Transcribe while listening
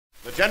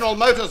the General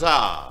Motors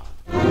Hour.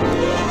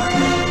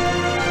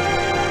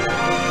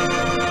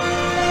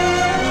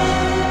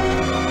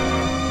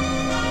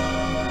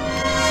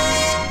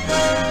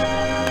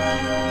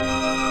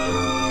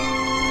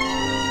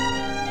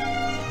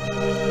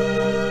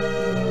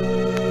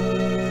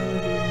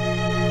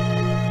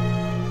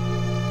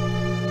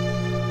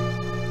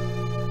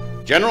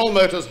 General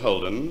Motors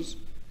Holden's,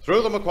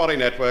 through the Macquarie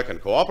Network and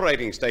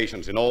cooperating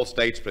stations in all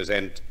states,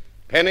 present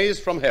Pennies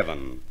from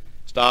Heaven,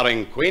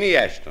 starring Queenie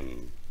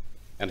Ashton.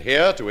 And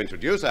here to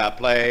introduce our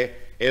play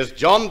is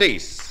John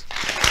Dease.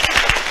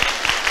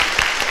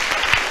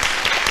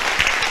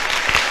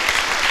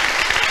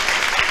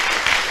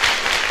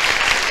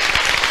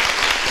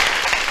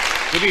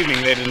 Good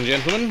evening, ladies and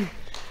gentlemen.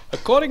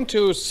 According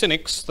to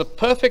cynics, the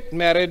perfect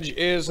marriage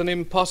is an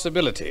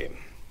impossibility.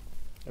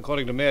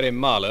 According to Mary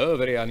Marlowe, a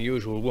very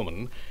unusual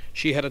woman,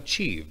 she had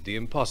achieved the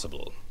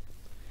impossible.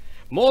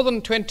 More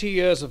than 20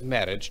 years of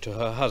marriage to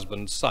her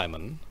husband,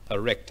 Simon, a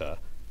rector,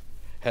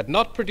 had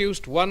not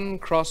produced one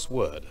cross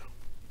word.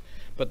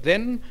 But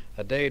then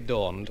a day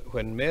dawned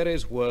when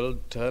Mary's world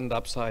turned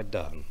upside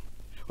down,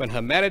 when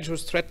her marriage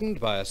was threatened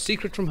by a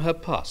secret from her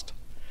past,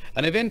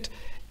 an event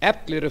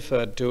aptly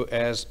referred to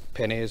as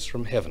Pennies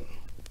from Heaven.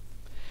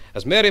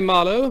 As Mary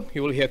Marlowe,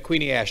 you will hear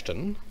Queenie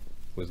Ashton,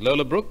 with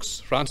Lola Brooks,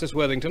 Francis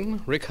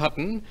Worthington, Rick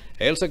Hutton,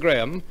 Ailsa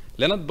Graham,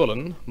 Leonard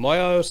Pullan,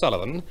 Moya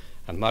O'Sullivan,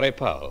 and Murray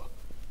Powell.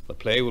 The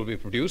play will be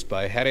produced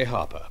by Harry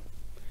Harper.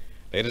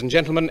 Ladies and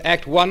gentlemen,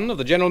 Act 1 of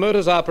the General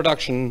Motors Hour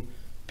production,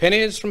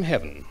 Pennies from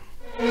Heaven.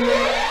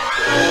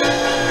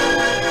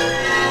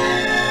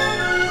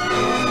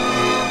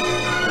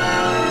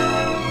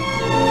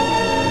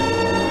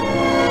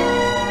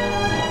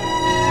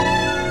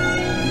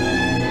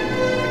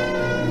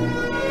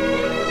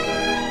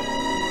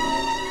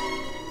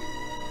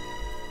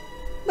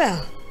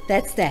 Well,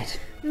 that's that.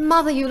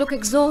 Mother, you look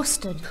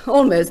exhausted.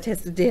 Almost,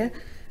 Hester dear.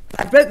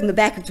 I've broken the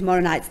back of tomorrow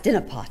night's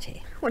dinner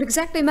party. What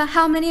exactly,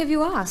 how many have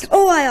you asked?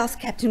 Oh, I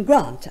asked Captain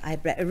Grant. I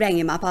rang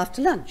him up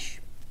after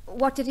lunch.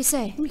 What did he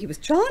say? He was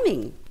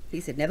charming. He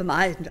said never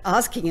mind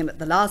asking him at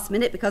the last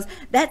minute because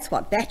that's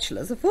what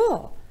bachelors are for.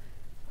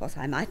 Of course,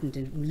 I mightn't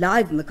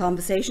enliven the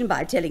conversation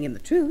by telling him the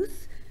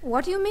truth.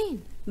 What do you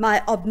mean?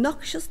 My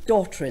obnoxious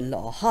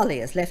daughter-in-law, Holly,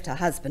 has left her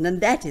husband, and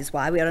that is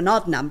why we're an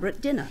odd number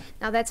at dinner.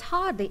 Now, that's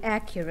hardly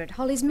accurate.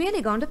 Holly's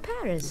merely gone to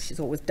Paris. She's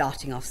always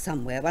darting off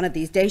somewhere. One of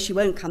these days she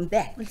won't come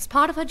back. Well, it's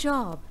part of her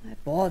job. I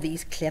bore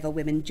these clever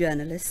women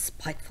journalists,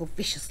 spiteful,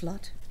 vicious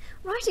lot.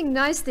 Writing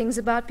nice things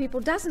about people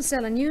doesn't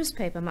sell a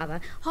newspaper, Mother.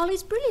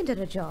 Holly's brilliant at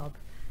her job.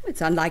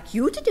 It's unlike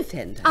you to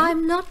defend her.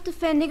 I'm not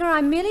defending her.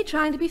 I'm merely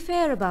trying to be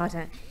fair about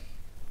her.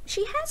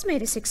 She has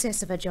made a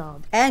success of her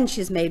job. And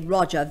she's made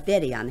Roger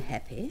very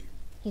unhappy.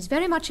 He's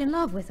very much in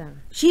love with her.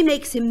 She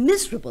makes him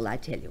miserable, I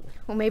tell you.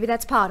 Well, maybe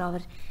that's part of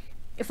it.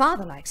 Your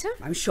father likes her.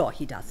 I'm sure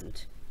he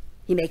doesn't.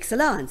 He makes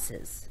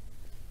allowances.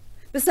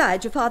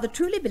 Besides, your father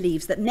truly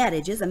believes that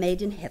marriages are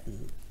made in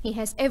heaven. He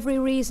has every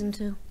reason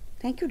to.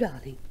 Thank you,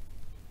 darling.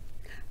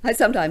 I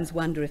sometimes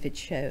wonder if it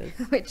shows.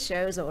 It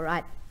shows, all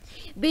right.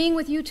 Being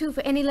with you two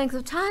for any length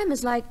of time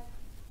is like...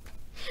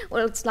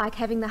 Well, it's like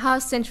having the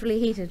house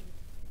centrally heated.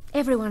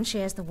 Everyone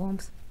shares the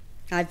warmth.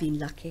 I've been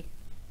lucky.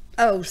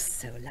 Oh,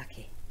 so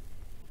lucky.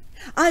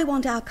 I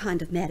want our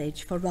kind of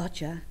marriage for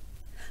Roger.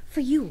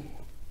 For you.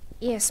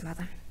 Yes,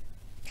 Mother.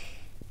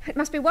 It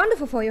must be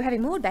wonderful for you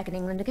having Maud back in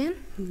England again.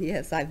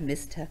 Yes, I've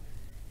missed her.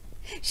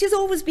 She's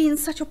always been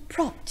such a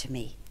prop to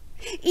me.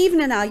 Even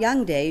in our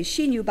young days,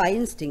 she knew by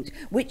instinct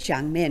which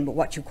young men were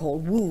what you call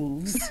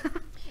wolves.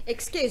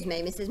 Excuse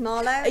me, Mrs.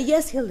 Marlowe.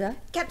 Yes, Hilda?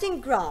 Captain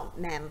Grant,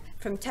 ma'am,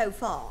 from Tow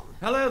Farm.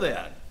 Hello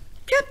there.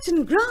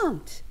 Captain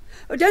Grant!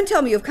 Oh, don't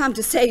tell me you've come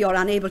to say you're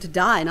unable to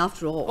dine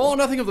after all. Oh,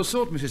 nothing of the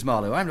sort, Mrs.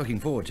 Marlowe. I'm looking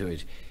forward to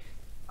it.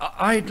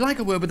 I'd like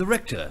a word with the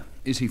rector.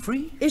 Is he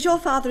free? Is your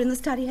father in the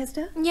study,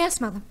 Hester? Yes,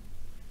 Mother.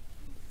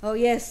 Oh,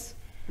 yes.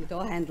 The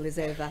door handle is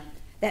over.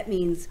 That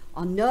means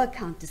on no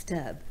account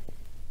disturb.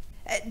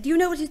 Do you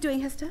know what he's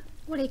doing, Hester?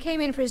 Well, he came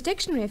in for his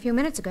dictionary a few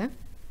minutes ago.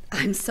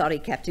 I'm sorry,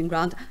 Captain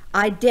Grant.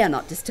 I dare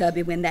not disturb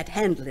him when that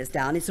handle is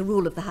down. It's a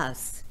rule of the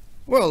house.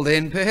 Well,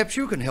 then, perhaps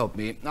you can help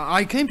me.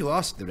 I came to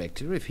ask the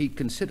rector if he'd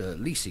consider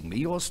leasing me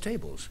your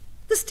stables.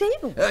 The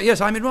stable? Yes,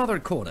 I'm in rather a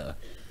corner.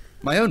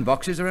 My own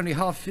boxes are only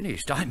half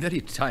finished. I'm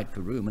very tight for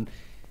room, and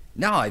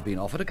now I've been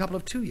offered a couple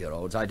of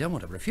 2-year-olds I don't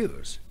want to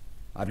refuse.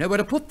 I've nowhere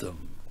to put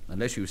them,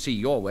 unless you see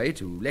your way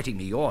to letting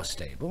me your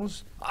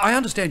stables. I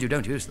understand you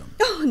don't use them.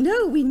 Oh,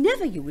 no, we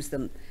never use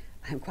them.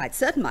 I'm quite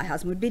certain my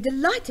husband would be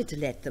delighted to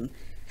let them.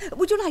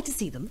 Would you like to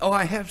see them? Oh,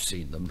 I have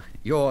seen them.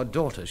 Your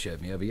daughter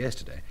showed me over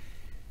yesterday.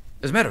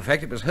 As a matter of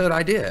fact, it was her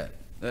idea,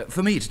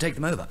 for me to take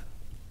them over.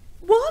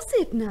 Was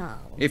it now?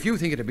 If you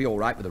think it'd be all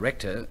right with the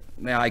rector,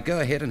 may I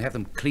go ahead and have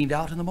them cleaned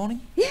out in the morning?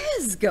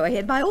 Yes, go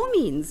ahead, by all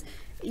means.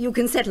 You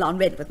can settle on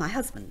rent with my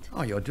husband.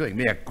 Oh, you're doing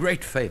me a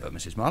great favour,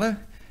 Mrs. Marlowe.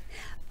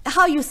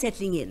 How are you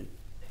settling in?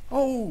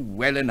 Oh,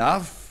 well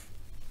enough.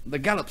 The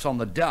gallops on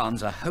the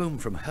downs are home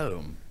from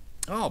home.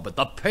 Oh, but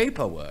the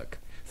paperwork.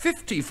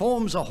 50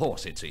 forms a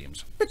horse, it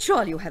seems. But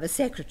surely you have a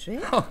secretary.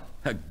 Oh,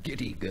 a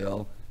giddy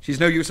girl. She's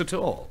no use at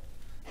all.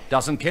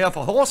 Doesn't care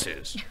for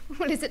horses.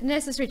 Well, is it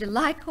necessary to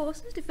like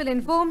horses to fill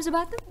in forms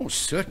about them? Oh,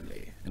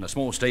 certainly. In a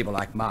small stable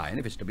like mine,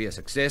 if it's to be a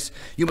success,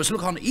 you must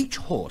look on each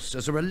horse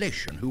as a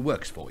relation who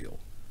works for you,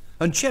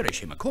 and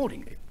cherish him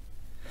accordingly.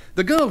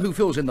 The girl who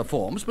fills in the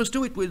forms must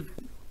do it with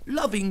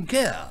loving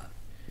care.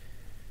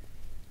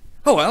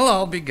 Oh, well,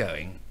 I'll be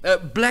going.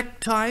 Black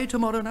tie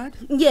tomorrow night?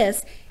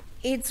 Yes,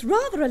 it's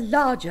rather a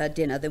larger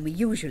dinner than we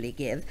usually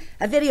give.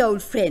 A very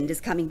old friend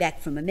is coming back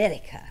from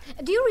America.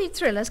 Do you read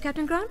thrillers,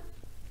 Captain Grant?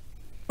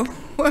 Oh,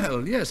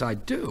 well, yes, I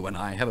do, when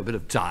I have a bit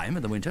of time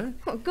in the winter.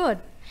 Oh, good.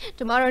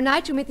 Tomorrow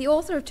night you'll meet the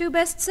author of 2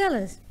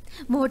 bestsellers,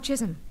 Maud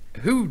Chisholm.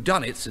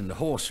 Whodunits and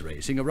horse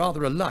racing are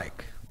rather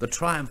alike. The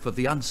triumph of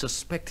the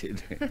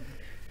unsuspected.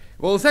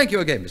 Well, thank you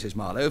again, Mrs.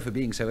 Marlowe, for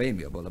being so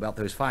amiable about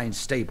those fine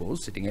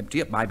stables sitting empty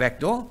at my back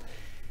door.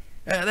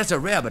 That's a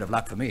rare bit of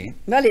luck for me.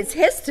 Well, it's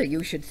Hester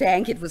you should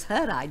thank. It was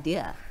her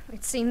idea.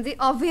 It seemed the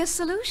obvious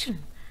solution.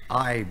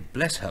 I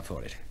bless her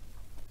for it.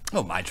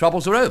 Oh, my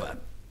troubles are over.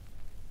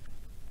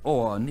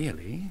 Or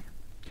nearly.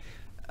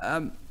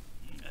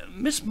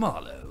 Miss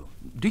Marlowe,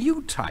 do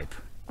you type?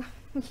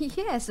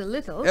 Yes, a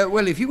little.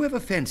 Well, if you ever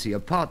fancy a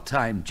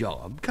part-time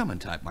job, come and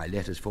type my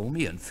letters for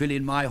me and fill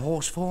in my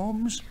horse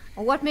forms.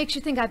 Well, what makes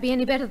you think I'd be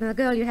any better than the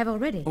girl you have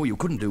already? Oh, you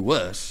couldn't do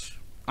worse.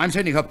 I'm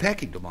sending her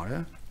packing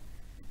tomorrow.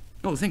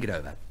 Oh, think it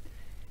over.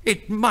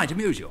 It might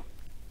amuse you.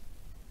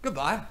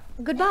 Goodbye.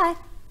 Goodbye.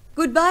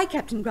 Goodbye,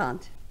 Captain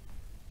Grant.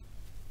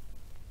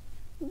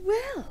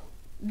 Well,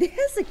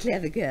 there's a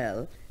clever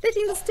girl,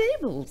 letting the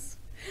stables.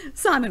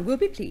 Simon will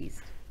be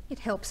pleased. It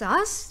helps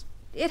us.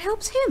 It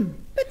helps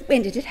him. But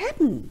when did it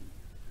happen?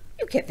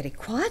 You kept very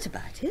quiet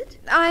about it.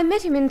 I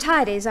met him in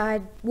Tidy's.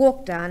 I'd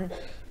walked down.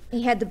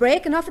 He had the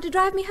brake and offered to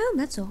drive me home,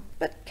 that's all.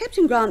 But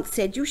Captain Grant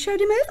said you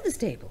showed him over the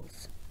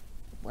stables.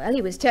 Well,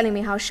 he was telling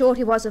me how short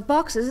he was of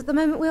boxes at the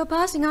moment we were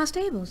passing our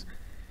stables.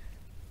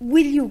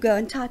 Will you go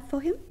and type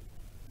for him?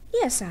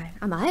 Yes, I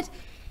might.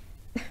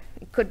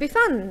 It could be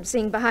fun,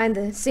 seeing behind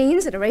the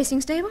scenes at a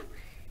racing stable.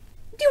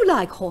 Do you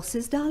like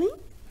horses, darling?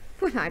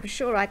 Well, I'm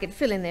sure I could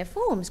fill in their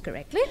forms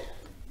correctly.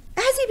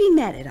 Has he been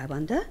married, I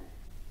wonder?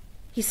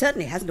 He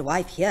certainly hasn't a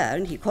wife here,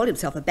 and he called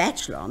himself a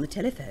bachelor on the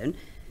telephone.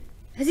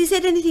 Has he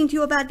said anything to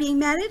you about being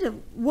married, a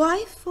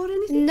wife or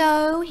anything?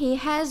 No, he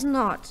has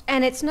not.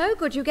 And it's no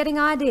good you getting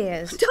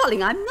ideas.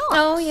 Darling, I'm not.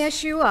 Oh,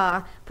 yes, you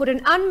are. Put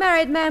an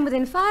unmarried man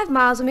within 5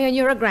 miles of me and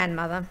you're a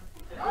grandmother.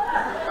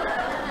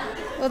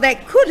 Well,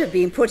 that could have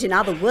been put in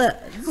other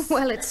words.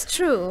 Well, it's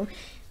true.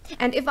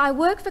 And if I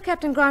work for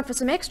Captain Grant for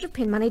some extra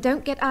pin money,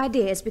 don't get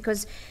ideas,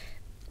 because,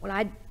 well,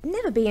 I'd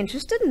never be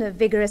interested in a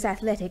vigorous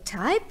athletic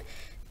type.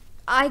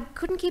 I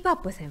couldn't keep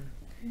up with him.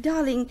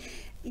 Darling,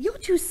 you're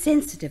too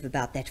sensitive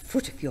about that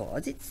foot of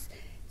yours. It's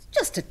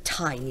just a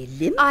tiny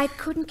limp. I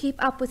couldn't keep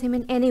up with him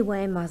in any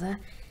way, Mother.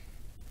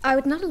 I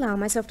would not allow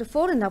myself to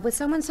fall in love with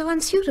someone so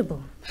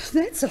unsuitable.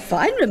 That's a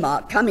fine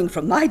remark coming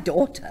from my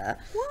daughter.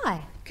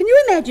 Why? Can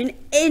you imagine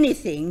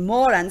anything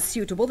more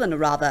unsuitable than a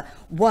rather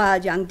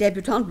wild young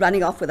debutante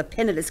running off with a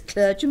penniless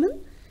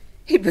clergyman?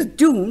 It was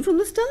doomed from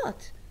the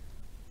start.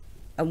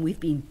 And we've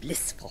been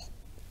blissful.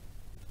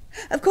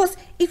 Of course,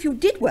 if you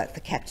did work for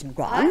Captain I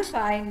Grant...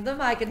 find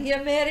them. I can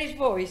hear Mary's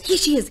voice. Here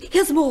she is.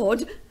 Here's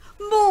Maud.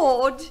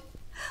 Maud!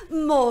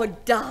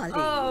 Maud, darling.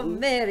 Oh,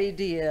 Mary,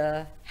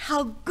 dear.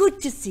 How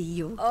good to see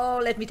you. Oh,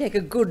 let me take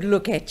a good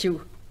look at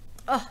you.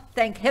 Oh,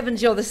 thank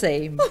heavens you're the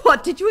same.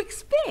 What did you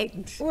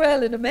expect?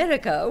 Well, in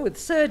America, with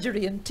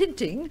surgery and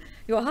tinting,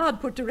 you're hard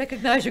put to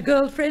recognize your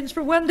girlfriends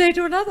from one day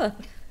to another.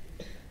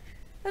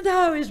 And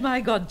how is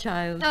my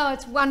godchild? Oh,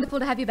 it's wonderful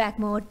to have you back,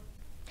 Maud.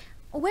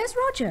 Where's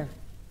Roger?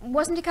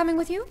 Wasn't he coming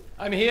with you?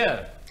 I'm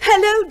here.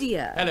 Hello,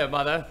 dear. Hello,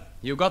 Mother.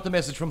 You got the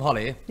message from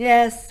Holly?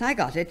 Yes, I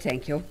got it,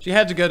 thank you. She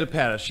had to go to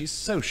Paris. She's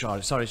so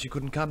sorry she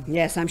couldn't come.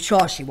 Yes, I'm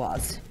sure she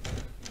was.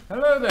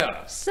 Hello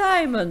there.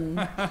 Simon.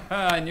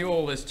 I knew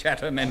all this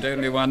chatter meant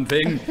only one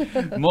thing.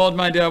 Maud,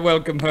 my dear,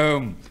 welcome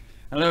home.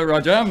 Hello,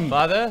 Roger.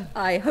 Father?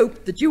 I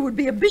hoped that you would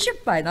be a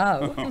bishop by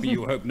now. Oh,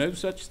 you hope no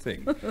such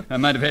thing. I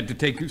might have had to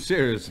take you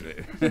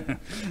seriously.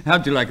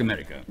 How'd you like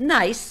America?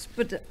 Nice,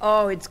 but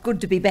oh, it's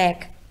good to be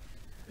back.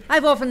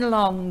 I've often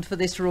longed for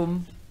this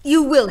room.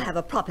 You will have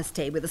a proper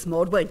stay with us,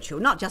 Maud, won't you?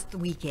 Not just the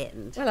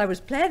weekend. Well, I was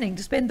planning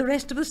to spend the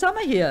rest of the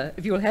summer here,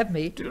 if you'll have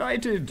me.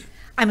 Delighted.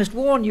 I must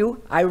warn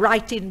you, I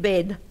write in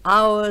bed,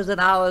 hours and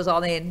hours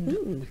on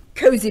end.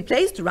 Cosy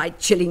place to write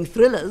chilling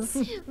thrillers.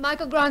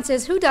 Michael Grant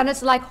says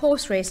whodunits are like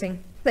horse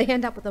racing. They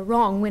end up with the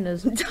wrong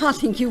winners.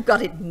 Darling, you've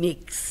got it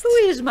mixed. Who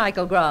is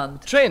Michael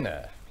Grant?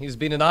 Trainer. He's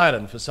been in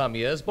Ireland for some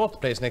years. Bought the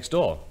place next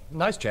door.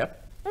 Nice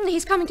chap.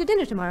 He's coming to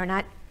dinner tomorrow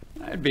night.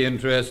 I'd be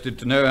interested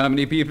to know how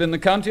many people in the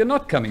county are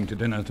not coming to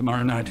dinner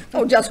tomorrow night.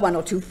 Oh, just 1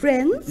 or 2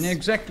 friends?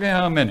 Exactly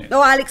how many?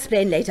 Oh, I'll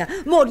explain later.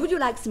 Maud, would you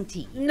like some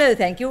tea? No,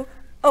 thank you.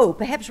 Oh,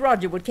 perhaps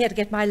Roger would care to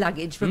get my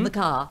luggage from the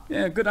car.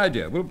 Yeah, good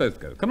idea. We'll both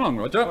go. Come along,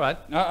 Roger. All right.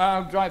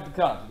 I'll drive the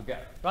car to the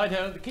garage.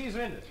 Righto, the keys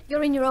are in it.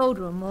 You're in your old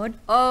room, Maud.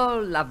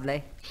 Oh,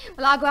 lovely.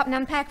 Well, I'll go up and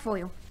unpack for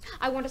you.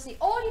 I want to see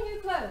all your new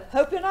clothes.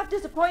 Hope you're not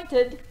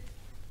disappointed.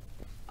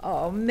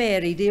 Oh,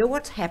 Mary, dear,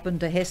 what's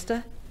happened to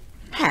Hester?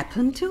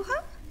 happened to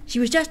her? She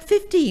was just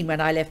 15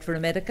 when I left for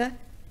America.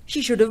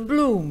 She should have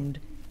bloomed.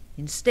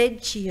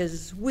 Instead, she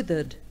has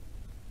withered.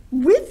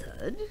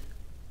 Withered?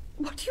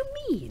 What do you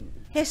mean?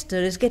 Hester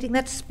is getting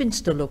that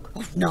spinster look.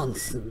 Oh,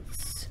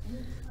 nonsense.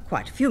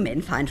 Quite a few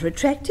men find her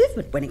attractive,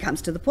 but when it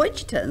comes to the point,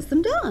 she turns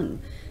them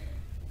down.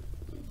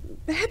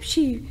 Perhaps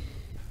she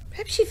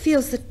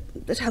feels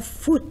that her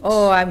foot...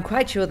 Oh, I'm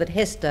quite sure that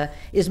Hester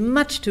is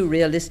much too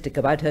realistic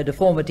about her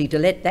deformity to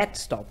let that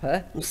stop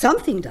her.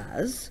 Something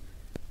does.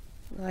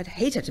 Well, I'd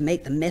hate her to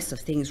make the mess of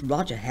things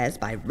Roger has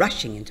by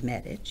rushing into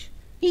marriage.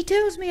 He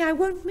tells me I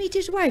won't meet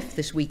his wife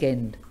this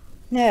weekend.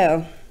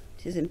 No,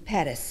 she's in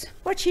Paris.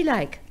 What's she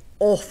like?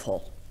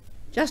 Awful.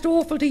 Just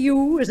awful to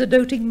you as a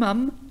doting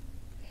mum?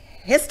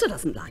 Hester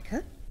doesn't like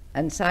her.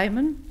 And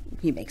Simon?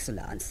 He makes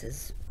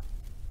allowances.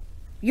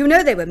 You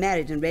know they were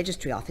married in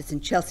registry office in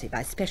Chelsea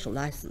by special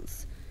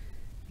license.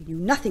 We knew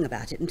nothing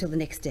about it until the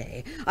next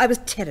day. I was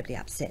terribly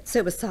upset.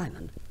 So was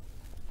Simon.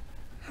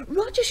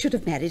 Roger should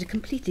have married a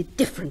completely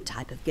different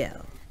type of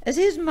girl. As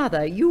his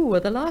mother, you were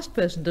the last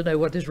person to know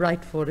what is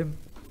right for him.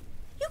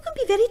 You can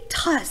be very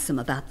tiresome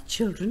about the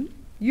children.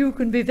 You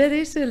can be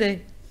very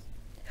silly.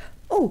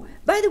 Oh,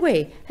 by the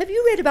way, have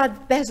you read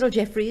about Basil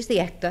Jeffreys, the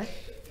actor?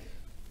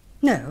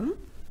 No.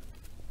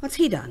 What's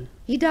he done?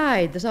 He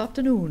died this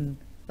afternoon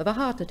of a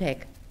heart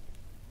attack.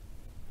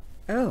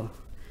 Oh.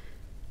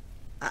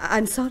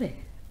 I'm sorry.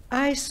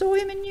 I saw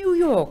him in New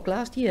York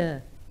last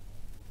year.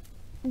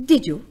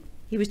 Did you?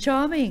 He was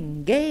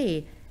charming,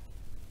 gay,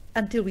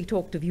 until we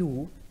talked of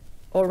you.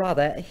 Or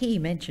rather, he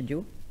mentioned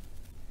you.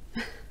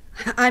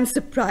 I'm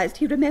surprised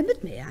he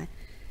remembered me. I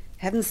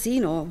haven't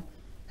seen or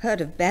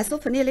heard of Basil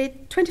for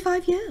nearly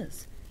 25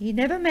 years. He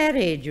never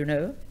married, you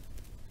know.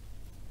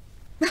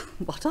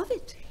 What of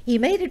it? He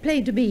made it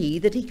plain to me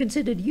that he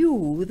considered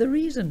you the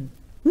reason.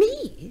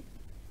 Me?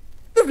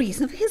 The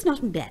reason of his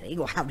not marrying?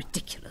 Oh, how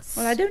ridiculous.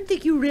 Well, I don't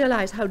think you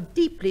realise how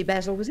deeply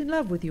Basil was in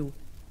love with you,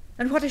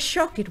 and what a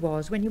shock it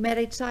was when you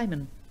married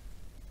Simon.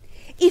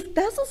 If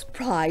Basil's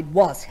pride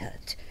was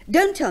hurt,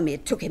 don't tell me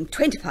it took him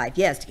 25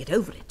 years to get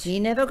over it. He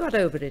never got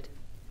over it.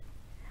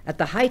 At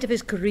the height of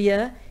his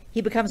career,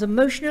 he becomes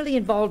emotionally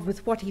involved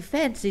with what he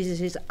fancies is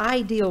his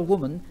ideal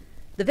woman.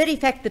 The very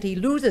fact that he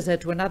loses her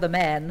to another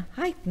man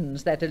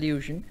heightens that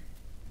illusion.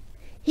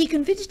 He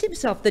convinced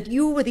himself that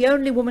you were the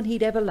only woman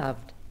he'd ever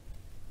loved.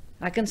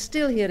 I can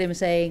still hear him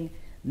saying,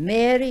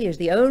 "Mary is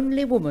the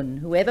only woman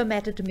who ever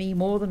mattered to me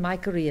more than my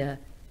career.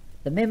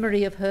 The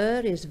memory of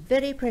her is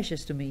very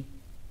precious to me."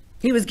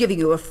 He was giving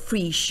you a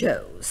free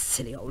show,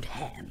 silly old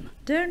ham.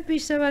 Don't be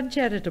so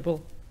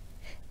uncharitable.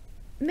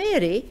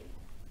 Mary,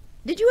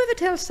 did you ever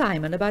tell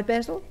Simon about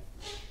Basil?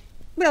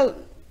 Well,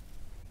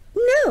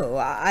 no,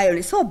 I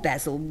only saw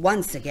Basil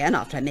once again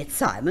after I met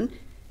Simon.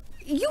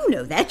 You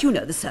know that, you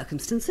know the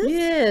circumstances.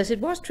 Yes, it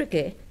was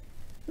tricky.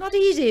 Not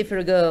easy for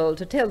a girl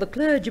to tell the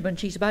clergyman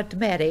she's about to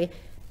marry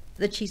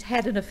that she's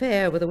had an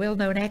affair with a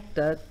well-known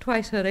actor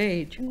twice her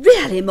age.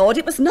 Really, Maud,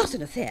 it was not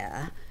an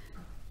affair.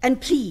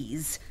 And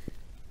please,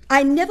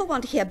 I never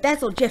want to hear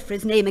Basil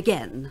Jeffreys' name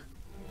again.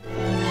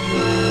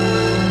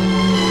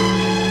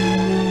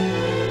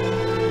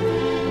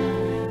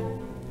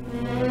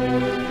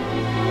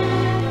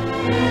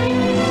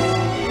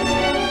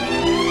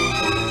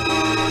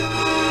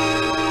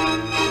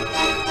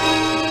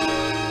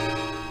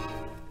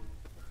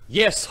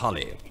 Yes,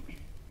 Holly.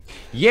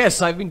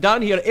 Yes, I've been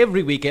down here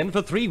every weekend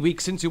for 3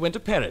 weeks since you went to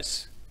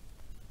Paris.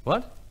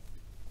 What?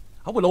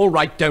 Oh, well, all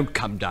right, don't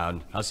come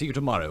down. I'll see you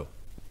tomorrow.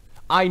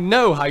 I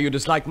know how you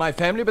dislike my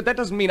family, but that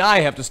doesn't mean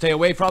I have to stay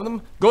away from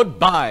them.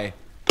 Goodbye.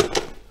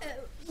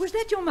 Was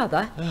that your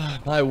mother?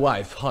 My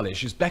wife, Holly.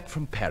 She's back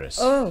from Paris.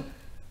 Oh,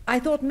 I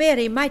thought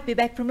Mary might be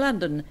back from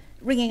London,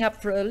 ringing up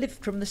for a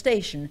lift from the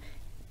station.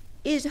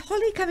 Is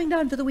Holly coming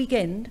down for the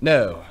weekend?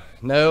 No,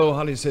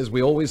 Holly says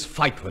we always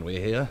fight when we're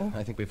here. Oh.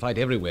 I think we fight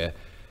everywhere.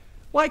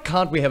 Why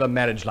can't we have a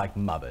marriage like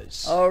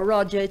mothers? Oh,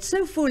 Roger, it's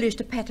so foolish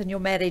to pattern your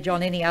marriage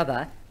on any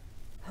other.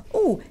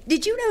 Oh,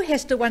 did you know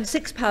Hester won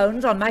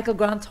 £6 on Michael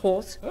Grant's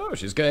horse? Oh,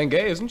 she's going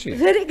gay, isn't she?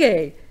 Very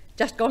gay.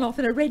 Just gone off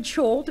in a red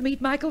shawl to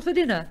meet Michael for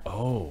dinner.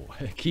 Oh,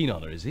 keen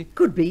on her, is he?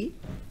 Could be.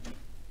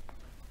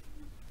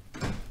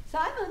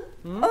 Simon?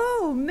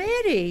 Oh,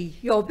 Mary,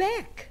 you're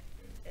back.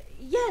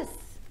 Yes.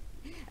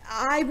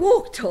 I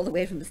walked all the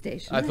way from the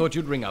station. I thought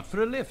you'd ring up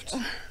for a lift.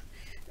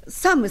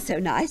 Some was so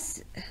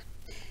nice.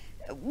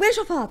 Where's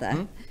your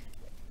father?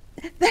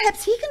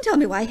 Perhaps he can tell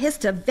me why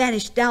Hester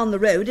vanished down the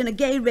road in a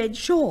gay red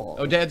shawl.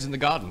 Oh, Dad's in the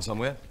garden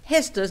somewhere.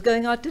 Hester's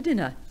going out to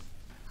dinner.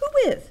 Who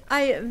with?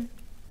 I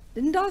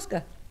didn't ask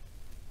her.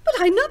 But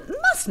I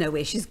must know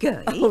where she's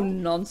going. Oh,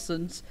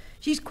 nonsense.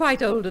 She's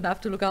quite old enough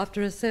to look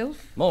after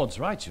herself. Maud's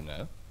right, you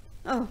know.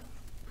 Oh.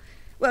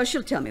 Well,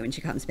 she'll tell me when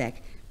she comes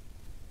back.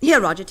 Here,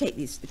 Roger, take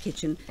these to the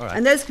kitchen. All right.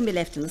 And those can be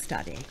left in the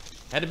study.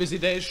 Had a busy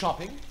day's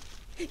shopping?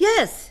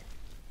 Yes.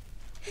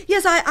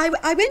 Yes,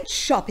 I went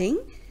shopping.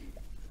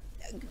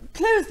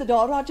 Close the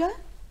door, Roger.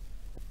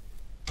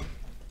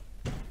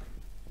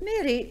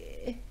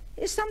 Mary,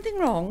 is something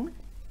wrong?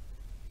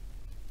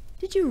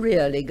 Did you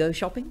really go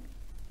shopping?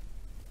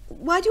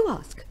 Why do you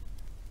ask?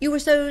 You were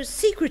so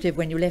secretive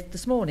when you left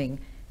this morning.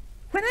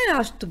 When I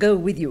asked to go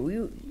with you,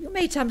 you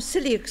made some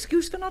silly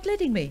excuse for not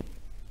letting me.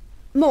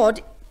 Maud,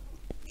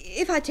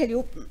 if I tell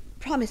you,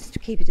 promise to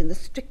keep it in the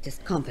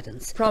strictest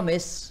confidence.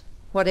 Promise,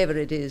 whatever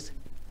it is.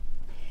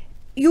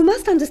 You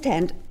must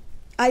understand,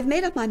 I've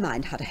made up my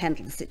mind how to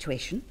handle the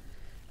situation,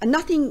 and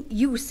nothing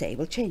you say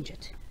will change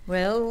it.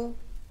 Well,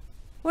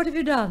 what have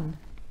you done?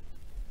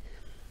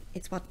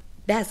 It's what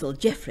Basil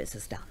Jeffries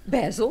has done.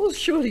 Basil?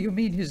 Surely you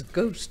mean his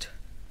ghost.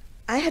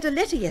 I had a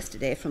letter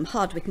yesterday from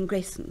Hardwick and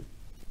Grayson,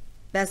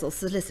 Basil's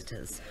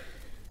solicitors.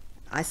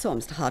 I saw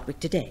Mr.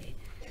 Hardwick today.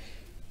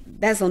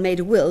 Basil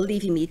made a will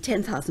leaving me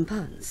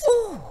 £10,000.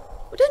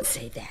 Oh, don't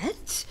say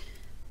that.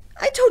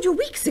 I told you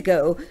weeks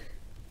ago.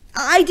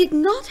 I did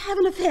not have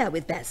an affair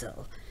with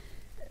Basil.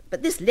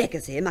 But this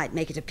legacy might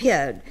make it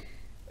appear...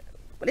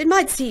 Well, it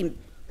might seem...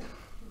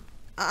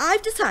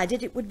 I've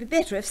decided it would be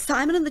better if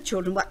Simon and the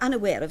children were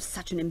unaware of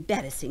such an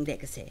embarrassing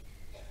legacy.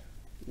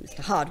 Mr.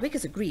 Hardwick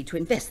has agreed to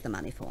invest the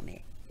money for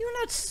me. You're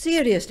not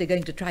seriously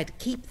going to try to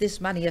keep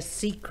this money a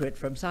secret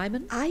from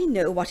Simon? I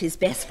know what is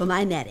best for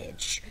my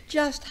marriage.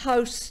 Just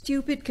how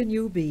stupid can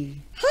you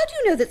be? How do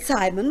you know that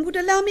Simon would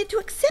allow me to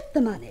accept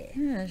the money?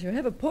 Yes, you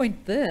have a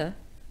point there.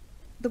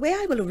 The way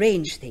I will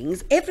arrange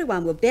things,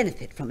 everyone will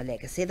benefit from a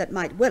legacy that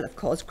might well have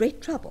caused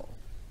great trouble.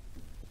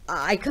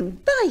 I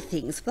can buy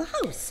things for the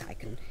house. I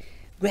can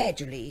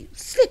gradually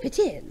slip it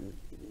in.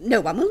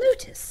 No one will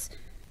notice.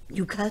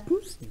 New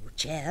curtains, new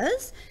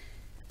chairs,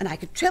 and I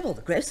could treble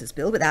the grocer's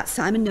bill without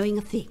Simon knowing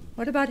a thing.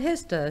 What about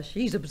Hester?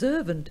 She's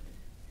observant.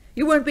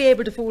 You won't be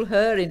able to fool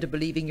her into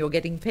believing you're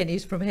getting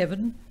pennies from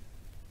heaven.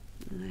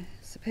 I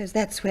suppose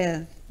that's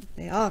where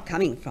they are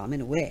coming from,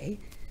 in a way.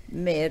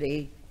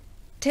 Mary,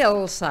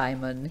 tell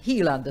Simon.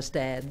 He'll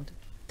understand.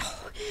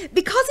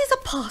 Because he's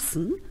a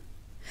parson.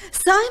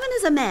 Simon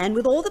is a man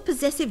with all the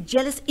possessive,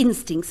 jealous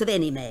instincts of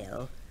any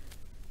male.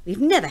 We've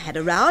never had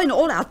a row in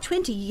all our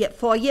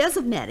 24 years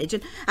of marriage,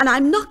 and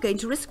I'm not going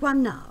to risk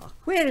one now.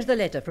 Where is the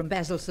letter from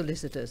Basil's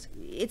solicitors?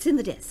 It's in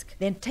the desk.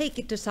 Then take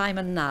it to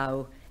Simon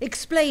now.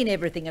 Explain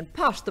everything and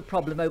pass the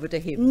problem over to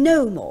him.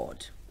 No,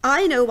 Maud.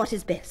 I know what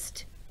is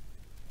best.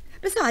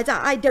 Besides,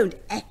 I don't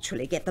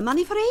actually get the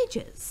money for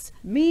ages.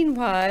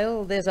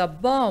 Meanwhile, there's a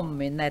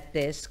bomb in that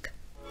desk.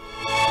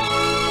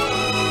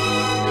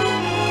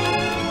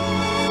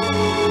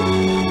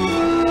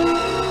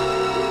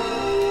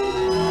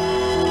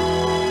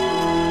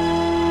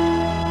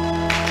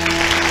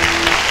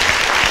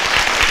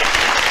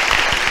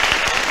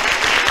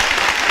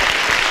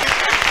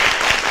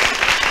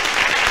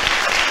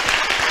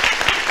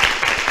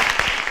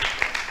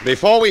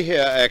 Before we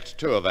hear Act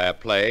 2 of our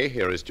play,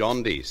 here is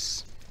John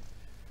Dease.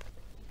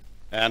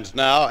 And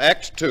now,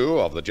 Act 2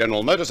 of the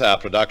General Motors Hour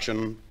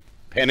production,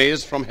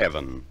 Pennies from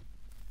Heaven.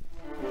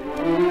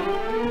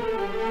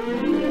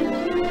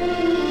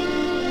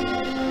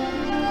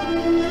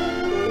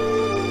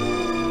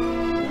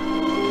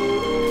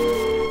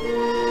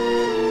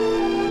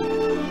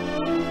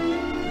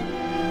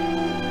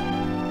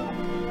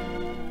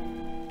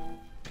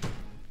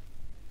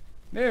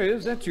 Mary,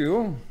 is that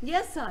you?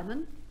 Yes,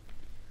 Simon.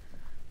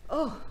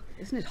 Oh,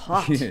 isn't it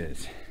hot?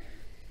 Yes.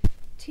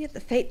 Dear,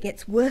 the fate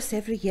gets worse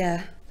every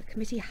year. The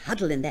committee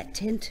huddle in that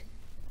tent.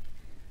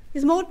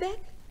 Is Maud back?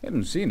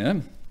 Haven't seen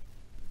her.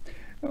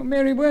 Oh,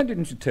 Mary, why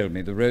didn't you tell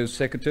me the rose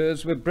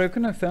secateurs were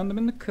broken? I found them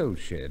in the coal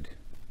shed.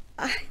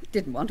 I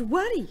didn't want to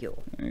worry you.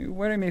 You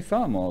worry me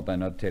far more by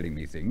not telling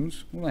me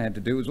things. All I had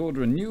to do was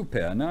order a new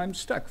pair. Now I'm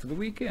stuck for the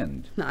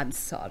weekend. I'm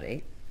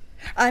sorry.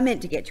 I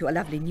meant to get you a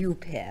lovely new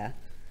pair,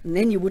 and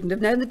then you wouldn't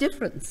have known the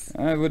difference.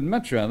 I would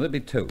much rather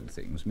be told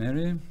things,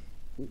 Mary.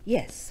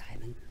 Yes,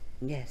 Simon,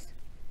 yes.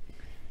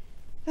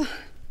 Oh,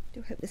 I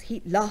do hope this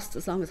heat lasts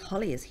as long as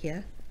Holly is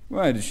here.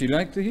 Why, does she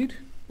like the heat?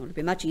 Well, it'll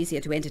be much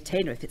easier to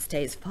entertain her if it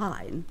stays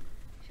fine.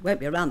 She won't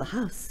be around the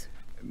house.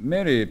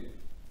 Mary,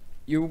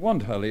 you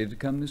want Holly to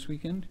come this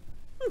weekend?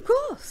 Of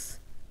course.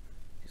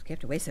 She's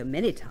kept away so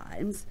many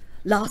times.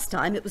 Last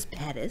time it was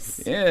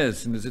Paris.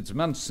 Yes, and as it's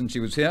months since she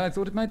was here, I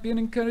thought it might be an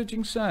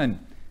encouraging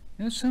sign.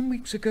 You know, some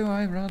weeks ago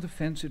I rather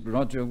fancied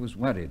Roger was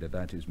worried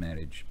about his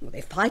marriage. Well,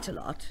 they fight a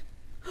lot.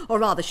 Or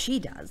rather, she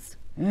does.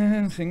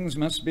 Things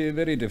must be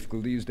very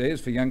difficult these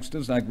days for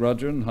youngsters like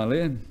Roger and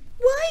Holly.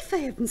 Why, for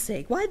heaven's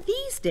sake? Why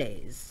these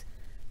days?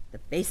 The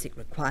basic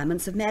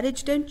requirements of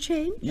marriage don't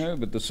change. No,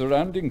 but the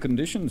surrounding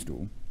conditions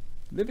do.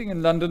 Living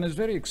in London is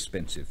very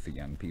expensive for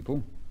young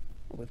people.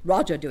 Well, with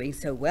Roger doing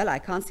so well, I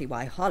can't see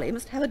why Holly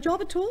must have a job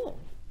at all.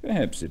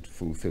 Perhaps it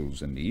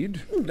fulfills a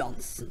need.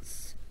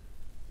 Nonsense.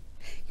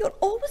 You're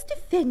always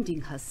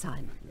defending her,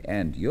 Simon.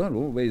 And you're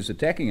always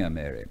attacking her,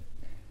 Mary.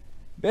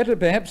 Better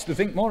perhaps to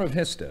think more of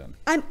Hester.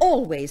 I'm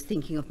always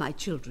thinking of my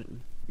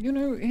children. You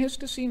know,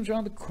 Hester seems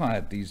rather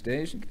quiet these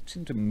days. She gets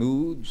into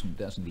moods and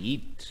doesn't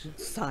eat.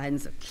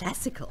 Signs are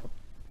classical.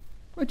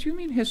 What do you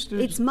mean, Hester?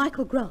 It's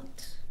Michael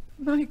Grant.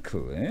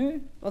 Michael, eh?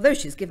 Although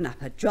she's given up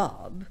her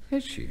job,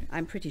 Has she?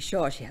 I'm pretty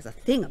sure she has a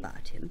thing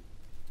about him.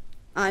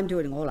 I'm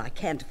doing all I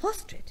can to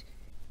foster it.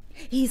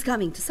 He's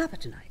coming to supper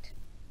tonight.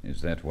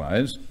 Is that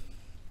wise?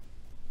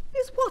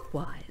 Is what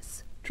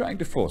wise? trying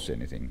to force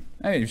anything.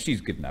 I mean, if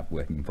she's given up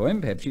working for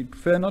him, perhaps she'd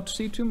prefer not to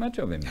see too much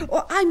of him.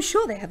 Oh, I'm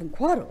sure they haven't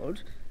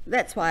quarrelled.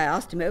 That's why I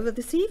asked him over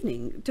this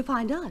evening, to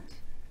find out.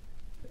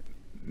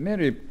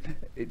 Mary,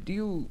 do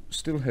you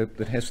still hope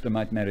that Hester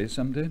might marry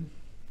someday?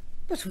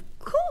 But of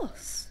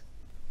course.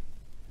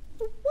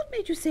 What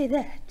made you say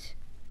that?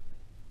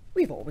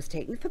 We've always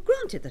taken it for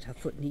granted that her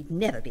foot need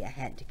never be a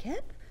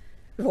handicap.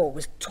 We've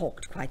always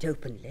talked quite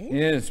openly.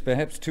 Yes,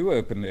 perhaps too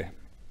openly.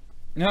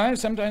 Now, I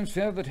sometimes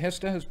fear that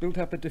Hester has built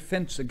up a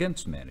defence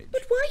against marriage.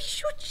 But why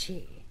should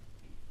she?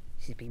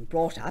 She's been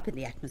brought up in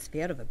the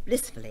atmosphere of a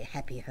blissfully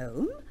happy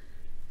home.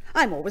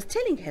 I'm always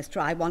telling Hester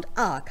I want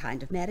our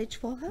kind of marriage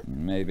for her.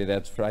 Maybe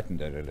that's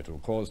frightened her a little,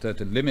 caused her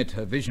to limit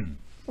her vision.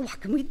 Well,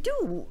 what can we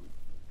do?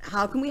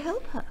 How can we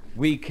help her?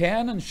 We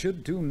can and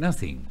should do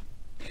nothing.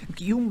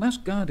 You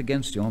must guard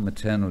against your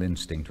maternal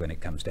instinct when it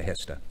comes to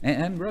Hester,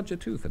 and Roger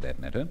too, for that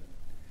matter.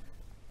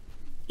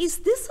 Is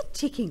this a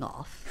ticking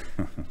off?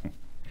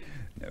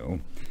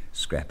 No,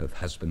 scrap of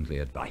husbandly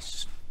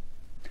advice.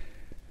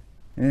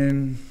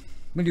 Will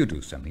you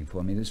do something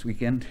for me this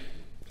weekend?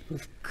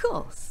 Of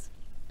course.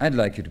 I'd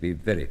like you to be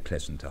very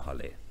pleasant to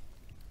Holly.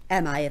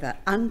 Am I ever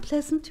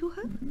unpleasant to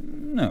her?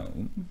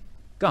 No,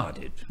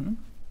 guarded.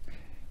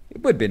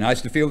 It would be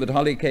nice to feel that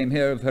Holly came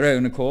here of her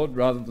own accord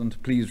rather than to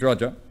please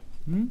Roger.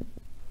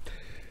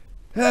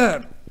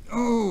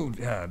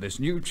 This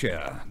new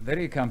chair.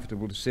 Very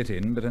comfortable to sit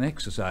in, but an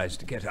exercise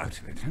to get out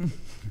of it.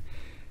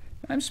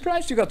 I'm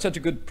surprised you got such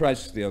a good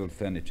price for the old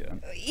furniture.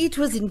 It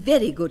was in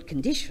very good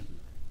condition.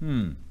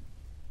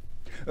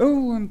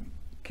 Oh, a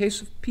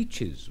case of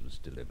peaches was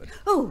delivered.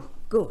 Oh,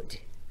 good.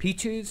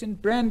 Peaches in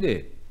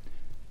brandy.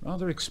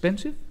 Rather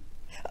expensive?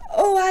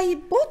 Oh, I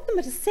bought them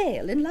at a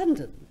sale in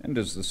London. And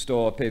does the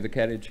store pay the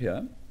carriage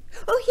here?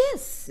 Oh,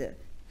 yes.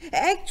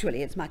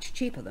 Actually, it's much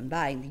cheaper than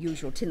buying the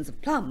usual tins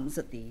of plums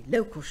at the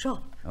local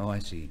shop. Oh, I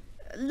see.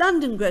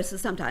 London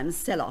grocers sometimes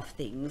sell off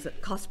things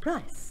at cost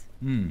price.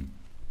 Hang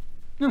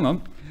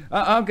on.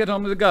 I'll get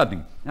on with the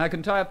gardening. I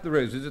can tie up the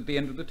roses at the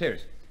end of the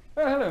terrace.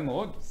 Oh, hello,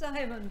 Maud.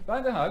 Simon.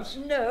 By the house?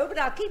 No, but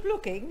I'll keep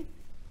looking.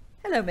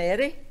 Hello,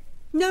 Mary.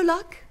 No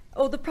luck?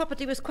 Oh, the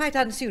property was quite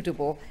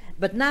unsuitable,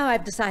 but now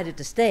I've decided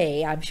to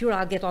stay. I'm sure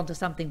I'll get onto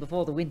something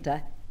before the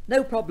winter.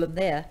 No problem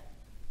there.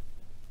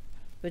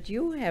 But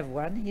you have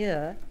one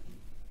here.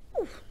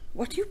 Oh,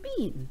 what do you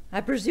mean? I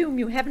presume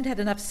you haven't had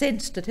enough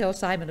sense to tell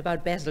Simon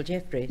about Basil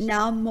Jeffries.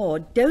 Now,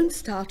 Maud, don't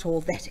start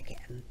all that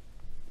again.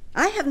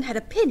 I haven't had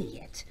a penny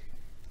yet.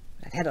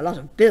 But I've had a lot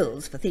of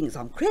bills for things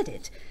on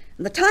credit,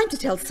 and the time to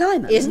tell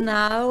Simon is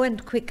now,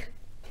 and quick.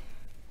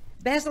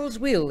 Basil's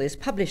will is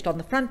published on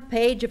the front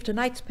page of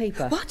tonight's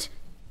paper. What?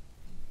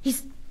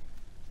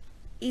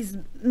 Is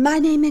my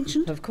name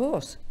mentioned? Of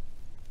course.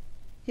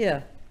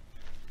 Here,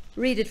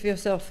 read it for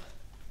yourself.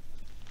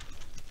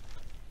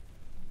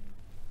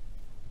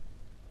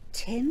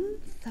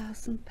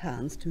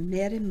 £10,000 to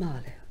Mary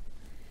Marlowe.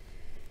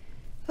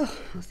 Oh,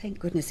 thank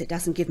goodness it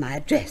doesn't give my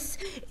address.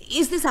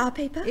 Is this our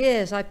paper?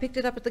 Yes, I picked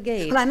it up at the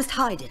gate. Well, I must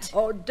hide it.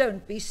 Oh,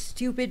 don't be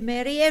stupid,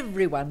 Mary.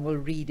 Everyone will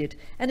read it,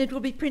 and it will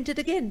be printed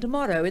again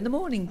tomorrow in the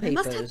morning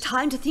papers. I must have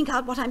time to think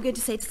out what I'm going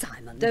to say to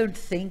Simon. Don't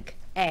think,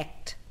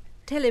 act.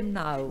 Tell him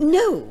now.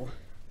 No.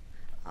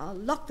 I'll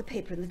lock the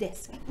paper in the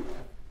desk.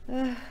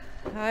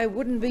 I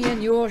wouldn't be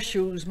in your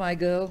shoes, my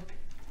girl.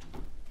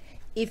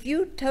 If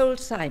you told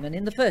Simon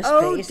in the first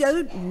place... Oh,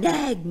 don't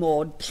nag,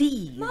 Maud,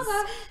 please.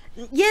 Mother!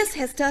 Yes,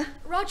 Hester?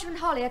 Roger and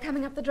Holly are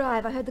coming up the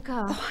drive. I heard the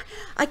car. Oh,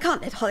 I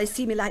can't let Holly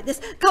see me like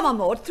this. Come on,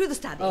 Maud, through the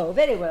study. Oh,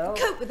 very well.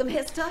 Cope with them,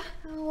 Hester.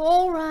 Oh,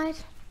 all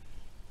right.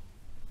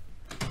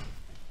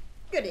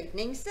 Good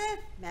evening, sir,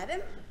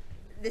 madam.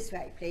 This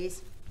way,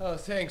 please. Oh,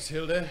 thanks,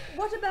 Hilda.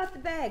 What about the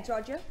bags,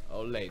 Roger?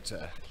 Oh,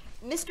 later.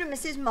 Mr. and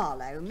Mrs.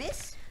 Marlowe,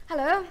 miss.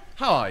 Hello.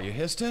 How are you,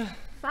 Hester?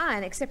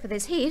 Fine, except for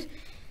this heat.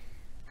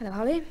 Hello,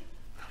 Holly.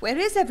 Where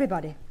is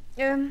everybody?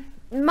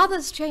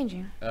 Mother's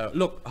changing.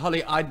 Look,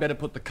 Holly, I'd better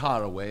put the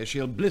car away.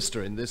 She'll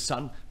blister in this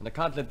sun, and I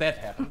can't let that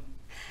happen.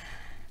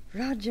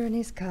 Roger and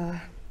his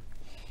car.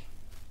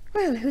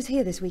 Well, who's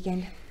here this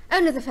weekend?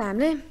 Only the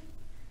family.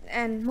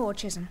 And Maud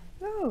Chisholm.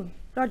 Oh,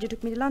 Roger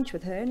took me to lunch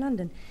with her in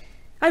London.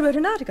 I wrote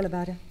an article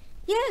about her.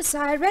 Yes,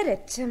 I read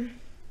it.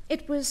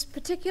 It was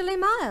particularly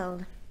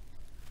mild.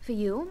 For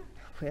you?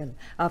 Well,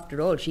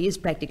 after all, she is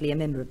practically a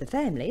member of the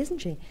family, isn't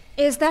she?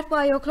 Is that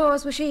why your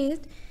claws were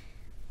sheathed?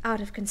 Out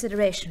of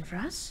consideration for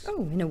us?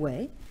 Oh, in a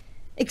way.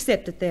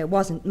 Except that there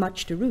wasn't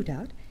much to root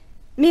out.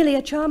 Merely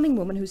a charming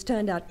woman who's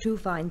turned out two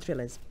fine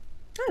thrillers.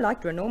 I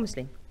liked her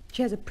enormously.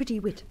 She has a pretty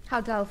wit.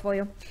 How dull for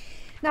you.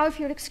 Now, if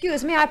you'll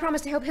excuse me, I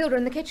promise to help Hilda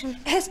in the kitchen.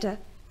 Hester,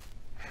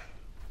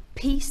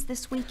 peace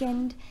this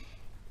weekend.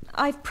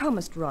 I've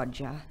promised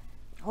Roger.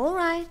 All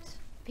right.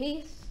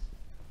 Peace.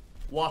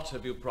 What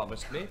have you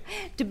promised me?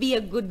 To be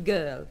a good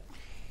girl.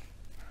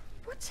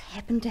 What's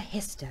happened to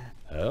Hester?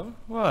 Oh?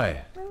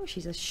 Why? Oh,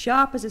 she's as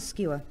sharp as a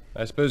skewer.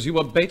 I suppose you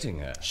were baiting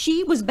her.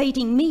 She was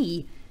baiting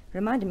me.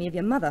 Reminded me of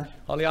your mother.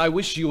 Holly, I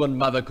wish you and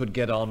Mother could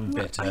get on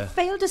better. I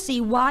fail to see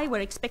why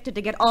we're expected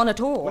to get on at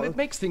all. Well, it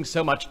makes things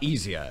so much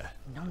easier.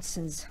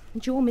 Nonsense.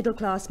 It's your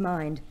middle-class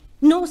mind.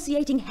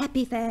 nauseating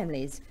happy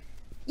families.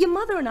 Your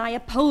mother and I are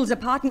poles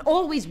apart and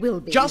always will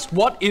be. Just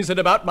what is it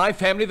about my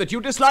family that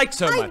you dislike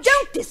so much? I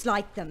don't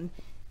dislike them.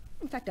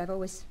 In fact, I've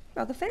always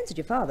rather fancied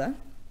your father.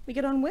 We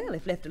get on well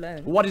if left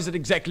alone. What is it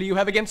exactly you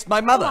have against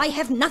my mother? Oh, I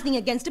have nothing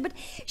against her, but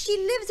she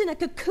lives in a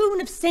cocoon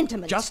of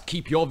sentiment. Just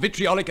keep your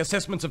vitriolic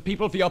assessments of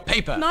people for your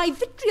paper. My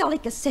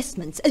vitriolic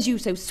assessments, as you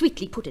so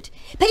sweetly put it,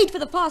 paid for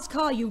the fast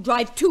car you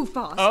drive too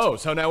fast. Oh,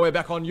 so now we're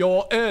back on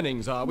your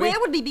earnings, are we? Where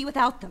would we be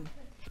without them?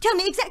 Tell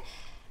me exactly...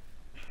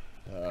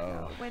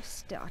 Oh, we've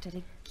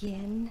started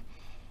again.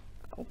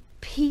 Oh,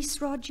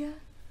 peace, Roger.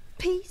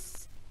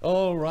 Peace.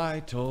 All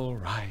right,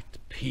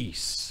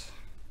 peace.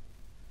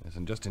 Yes,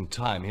 and just in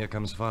time, here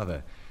comes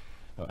Father.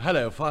 Oh,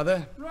 hello,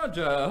 Father.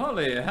 Roger,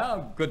 Holly,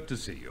 how good to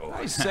see you.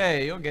 I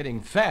say, you're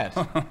getting fat.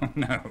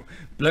 No,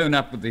 blown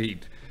up with the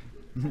heat.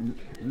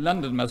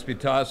 London must be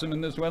tiresome in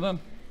this weather.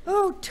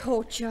 Oh,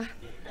 torture.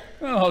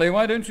 Well, Holly,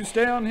 why don't you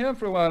stay on here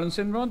for a while and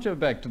send Roger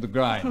back to the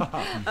grind?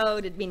 Oh,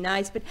 it'd be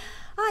nice, but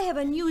I have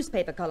a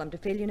newspaper column to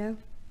fill, you know.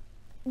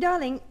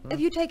 Darling,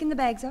 have you taken the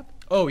bags up?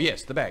 Oh,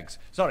 yes, the bags.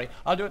 Sorry,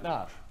 I'll do it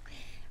now.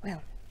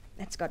 Well,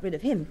 that's got rid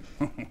of him.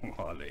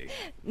 Holly.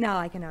 Now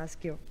I can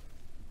ask you,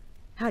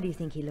 how do you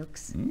think he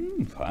looks?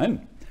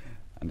 Fine.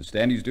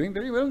 Understand he's doing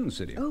very well in the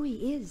city. Oh,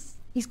 he is.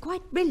 He's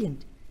quite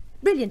brilliant.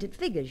 Brilliant at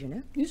figures, you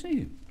know. Is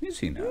he? Is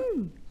he now?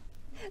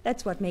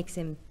 That's what makes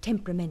him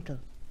temperamental.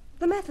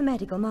 The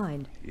mathematical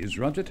mind. Is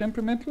Roger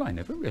temperamental? I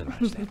never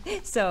realized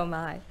that. So am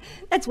I.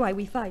 That's why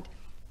we fight.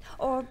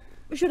 Or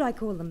should I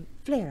call them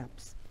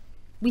flare-ups?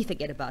 We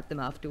forget about them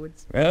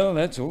afterwards. Well,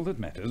 that's all that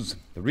matters.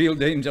 The real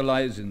danger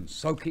lies in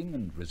sulking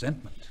and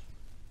resentment.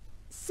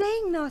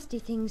 Saying nasty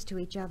things to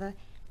each other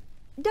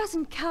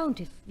doesn't count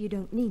if you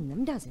don't mean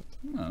them, does it?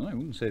 Well, I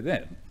wouldn't say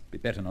that. Be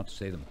better not to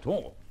say them at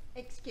all.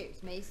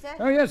 Excuse me, sir.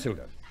 Oh, yes,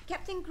 Hilda.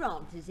 Captain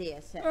Grant is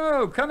here, sir.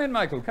 Oh, come in,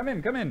 Michael. Come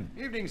in, come in.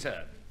 Evening,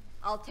 sir.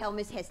 I'll tell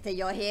Miss Hester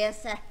you're here,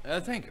 sir.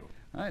 Thank you.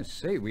 I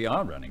say, we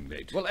are running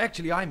late. Well,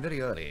 actually, I'm very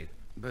early,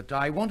 but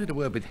I wanted a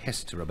word with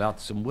Hester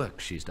about some work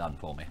she's done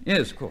for me.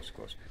 Yes, of course.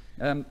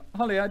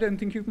 Holly, I don't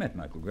think you've met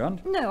Michael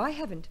Grant. No, I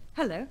haven't.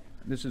 Hello.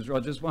 This is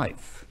Roger's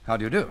wife. How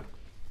do you do?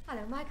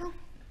 Hello, Michael.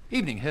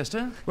 Evening,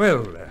 Hester.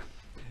 Well,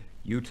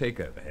 you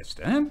take over,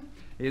 Hester.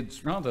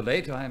 It's rather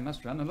late. I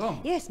must run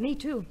along. Yes, me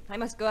too. I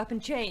must go up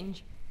and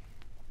change.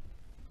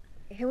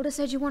 Hilda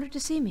said you wanted to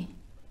see me.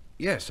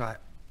 Yes,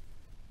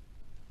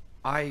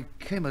 I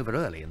came over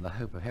early in the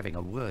hope of having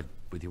a word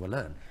with you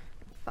alone.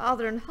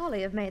 Father and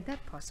Holly have made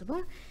that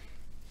possible.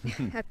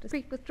 Had to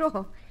speak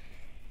withdrawal.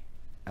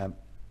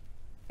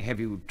 Have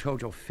you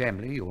told your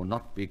family you'll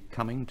not be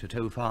coming to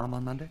Toe Farm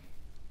on Monday?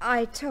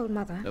 I told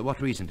Mother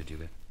What reason did you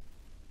give?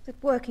 that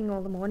working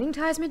all the morning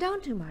ties me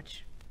down too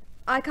much.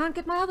 I can't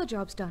get my other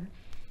jobs done.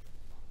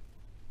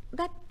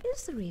 That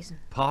is the reason.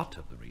 Part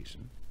of the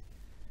reason.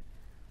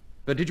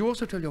 But did you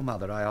also tell your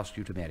mother I asked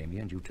you to marry me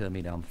and you turned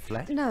me down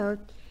flat? No.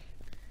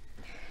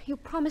 You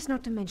promised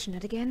not to mention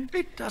it again.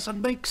 It doesn't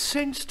make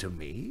sense to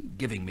me,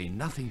 giving me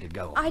nothing to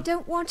go on. I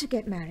don't want to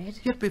get married.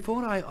 Yet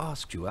before I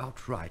asked you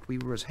outright, we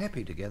were as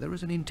happy together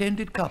as an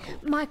intended couple.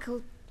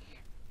 Michael,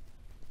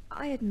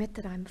 I admit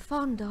that I'm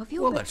fond of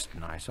you. Well, but that's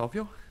nice of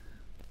you.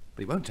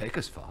 But it won't take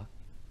us far.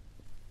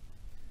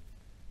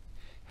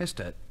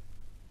 Hester,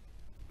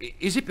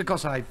 is it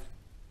because I've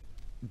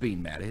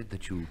been married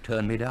that you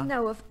turned me down?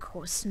 No, of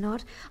course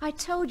not. I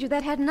told you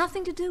that had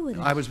nothing to do with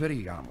it. I was very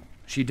young.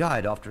 She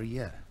died after a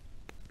year.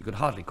 You could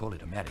hardly call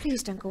it a marriage.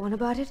 Please don't go on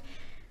about it.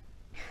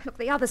 Look,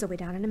 the others will be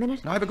down in a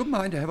minute. I have a good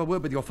mind to have a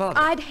word with your father.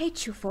 I'd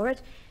hate you for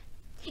it.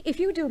 If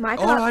you do,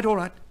 Michael... All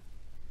right.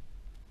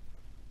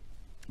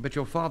 But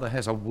your father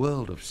has a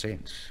world of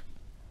sense.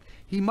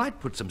 He might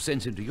put some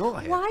sense into your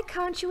head. Why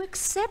can't you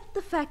accept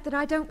the fact that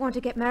I don't want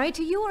to get married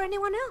to you or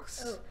anyone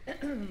else?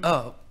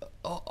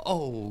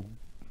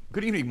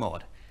 Good evening,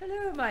 Maud.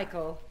 Hello,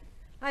 Michael.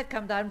 I've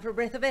come down for a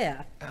breath of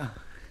air.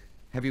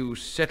 Have you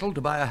settled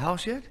to buy a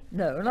house yet?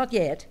 No, not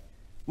yet.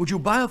 Would you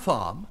buy a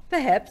farm?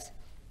 Perhaps.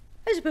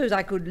 I suppose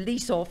I could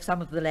lease off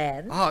some of the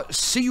land.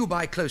 See you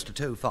buy close to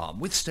Toe Farm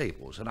with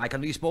stables, and I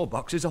can lease more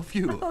boxes off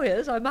you. Oh,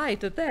 yes, I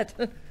might at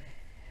that.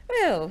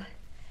 Well,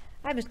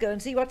 I must go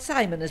and see what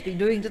Simon has been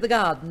doing to the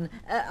garden.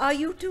 Are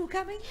you two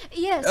coming?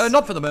 Yes.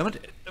 Not for the moment.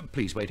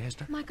 Please wait,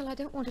 Hester. Michael, I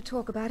don't want to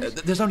talk about it.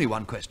 There's only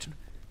one question.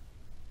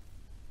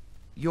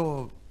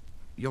 Your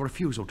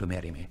refusal to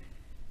marry me.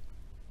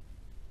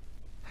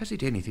 Has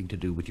it anything to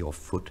do with your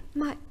foot?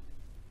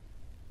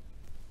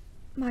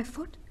 My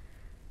foot?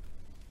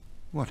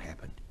 What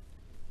happened?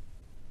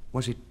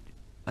 Was it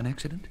an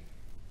accident?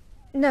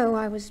 No,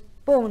 I was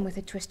born with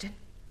it twisted.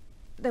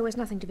 There was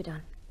nothing to be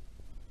done.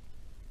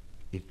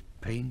 It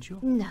pains you?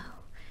 No.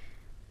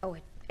 Oh,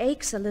 it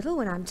aches a little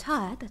when I'm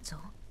tired, that's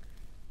all.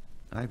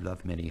 I've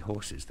loved many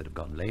horses that have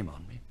gone lame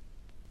on me.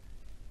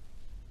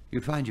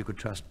 You'd find you could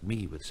trust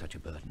me with such a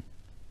burden.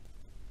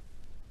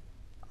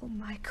 Oh,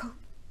 Michael.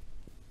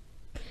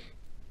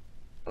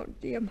 Oh,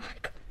 dear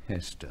Michael.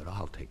 Hester,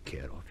 I'll take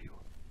care of you.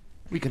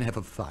 We can have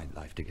a fine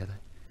life together.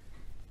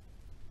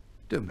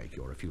 Don't make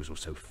your refusal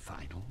so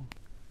final.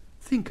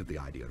 Think of the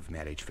idea of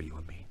marriage for you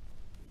and me.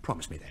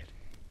 Promise me that.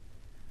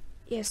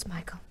 Yes,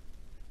 Michael.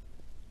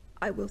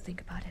 I will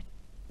think about it.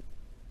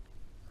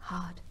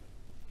 Hard.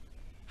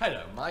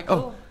 Hello,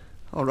 Michael.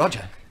 Oh,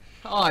 Roger.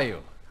 How are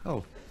you?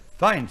 Oh,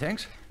 fine,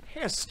 thanks.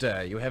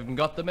 Hester, you haven't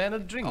got the man a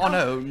drink.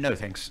 Oh, no,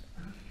 thanks.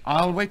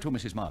 I'll wait till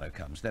Mrs. Marlowe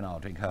comes, then I'll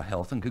drink her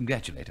health and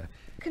congratulate her.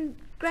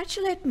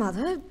 Congratulate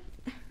Mother?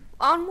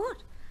 On what?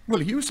 Well,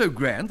 are you so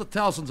grand that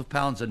thousands of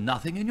pounds are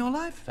nothing in your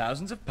life?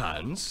 Thousands of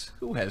pounds?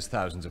 Who has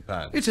thousands of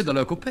pounds? It's in the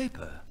local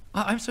paper.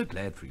 I'm so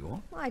glad for you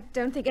all. I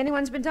don't think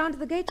anyone's been down to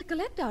the gate to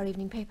collect our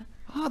evening paper.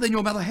 Ah, then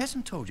your mother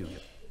hasn't told you.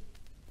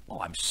 Oh,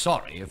 I'm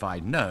sorry. If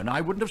I'd known,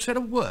 I wouldn't have said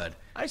a word.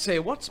 I say,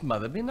 what's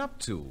Mother been up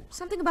to?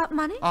 Something about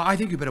money? I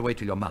think you better wait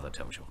till your mother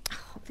tells you.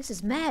 Oh, this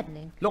is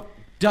maddening. Look,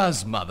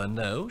 does Mother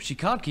know? She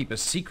can't keep a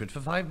secret for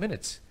 5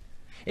 minutes.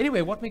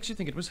 Anyway, what makes you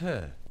think it was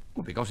her?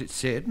 Well, because it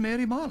said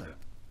Mary Marlowe.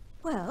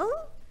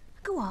 Well,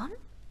 go on.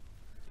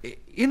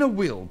 In a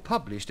will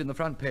published in the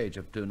front page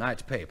of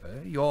tonight's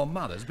paper, your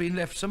mother's been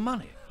left some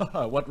money.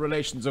 What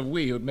relations have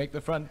we who'd make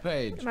the front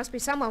page? It must be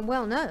someone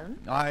well known.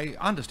 I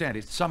understand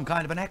it's some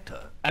kind of an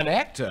actor. An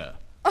actor?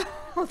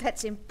 Oh,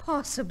 that's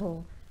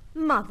impossible.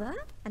 Mother?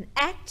 An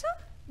actor?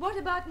 What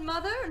about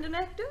Mother and an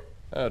actor?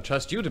 I'll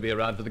trust you to be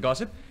around for the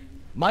gossip.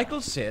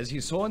 Michael says he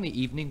saw in the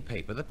evening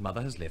paper that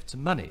Mother has left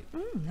some money.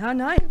 How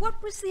nice.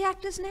 What was the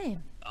actor's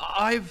name?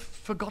 I've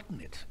forgotten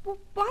it. Well,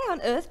 why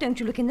on earth don't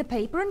you look in the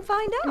paper and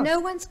find out?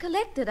 No one's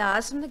collected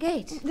ours from the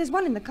gate. There's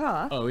one in the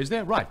car. Oh, is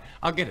there? Right.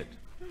 I'll get it.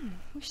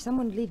 Wish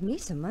someone would leave me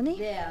some money.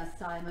 There,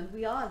 Simon,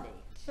 we are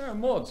late.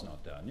 Maud's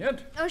not down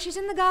yet. Oh, she's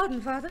in the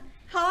garden, Father.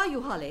 How are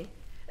you, Holly?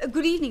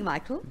 Good evening,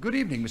 Michael. Good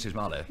evening, Mrs.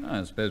 Marlowe.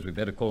 I suppose we'd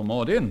better call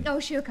Maud in. Oh,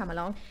 she'll come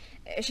along.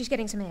 She's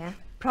getting some air.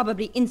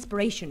 Probably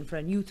inspiration for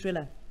a new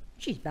thriller.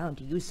 She's bound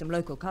to use some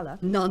local colour.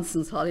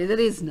 Nonsense, Holly, there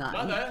is none.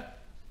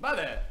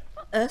 Mother!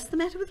 What on earth's the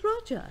matter with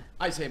Roger?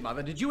 I say,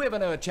 Mother, did you ever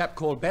know a chap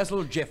called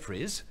Basil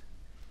Jeffries?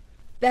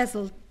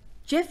 Basil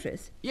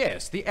Jeffries?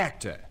 Yes, the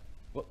actor.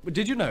 Well,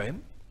 did you know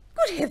him?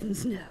 Good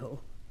heavens,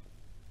 no.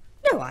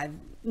 No, I've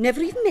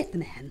never even met the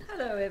man.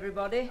 Hello,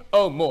 everybody.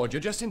 Oh, Maud,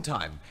 you're just in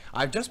time.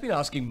 I've just been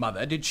asking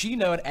Mother, did she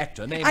know an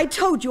actor named... I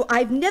told you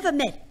I've never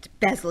met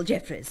Basil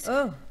Jeffries.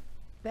 Oh,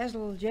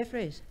 Basil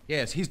Jeffries.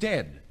 Yes, he's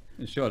dead.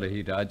 Surely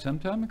he died some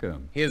time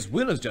ago. His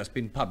will has just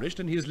been published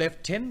and he's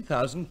left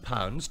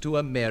 £10,000 to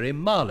a Mary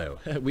Marlowe.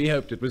 We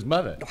hoped it was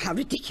Mother. Oh, how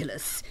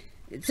ridiculous.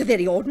 It's a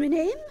very ordinary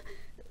name.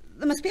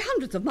 There must be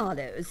hundreds of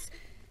Marlowes.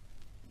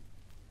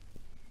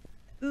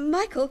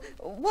 Michael,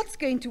 what's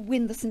going to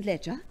win the St.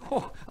 Ledger?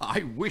 Oh,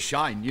 I wish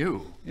I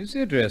knew. Is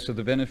the address of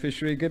the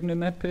beneficiary given in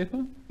that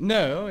paper?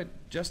 No, it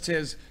just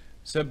says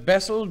Sir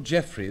Basil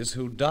Jeffries,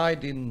 who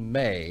died in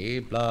May,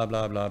 blah,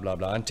 blah, blah, blah,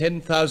 blah, and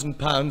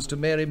 £10,000 to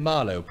Mary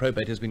Marlowe.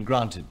 Probate has been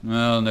granted.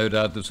 Well, no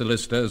doubt the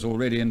solicitor's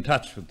already in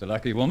touch with the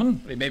lucky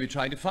woman. He may be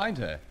trying to find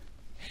her.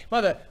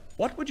 Mother,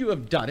 what would you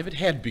have done if it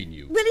had been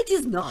you? Well, it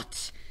is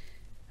not.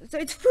 So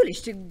it's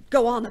foolish to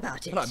go on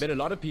about it. Well, I bet a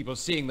lot of people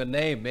seeing the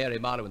name Mary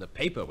Marlowe in the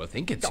paper will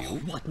think it's Oh, you.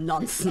 what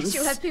nonsense.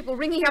 She'll have people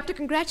ringing up to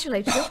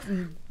congratulate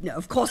you. No,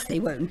 of course they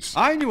won't.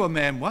 I knew a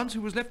man once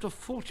who was left a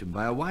fortune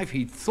by a wife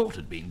he'd thought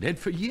had been dead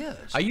for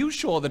years. Are you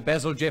sure that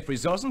Basil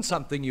Jeffries wasn't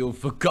something you've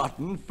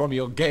forgotten from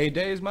your gay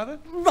days, Mother?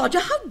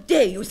 Roger, how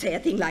dare you say a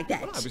thing like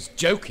that? Well, I was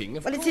joking,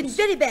 of Well, course. it's in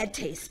very bad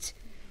taste.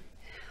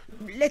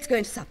 Let's go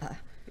into supper.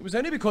 It was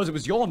only because it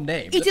was your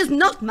name. It is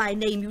not my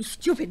name, you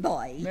stupid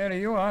boy. Mary,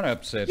 you are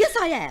upset. Yes,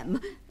 I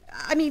am.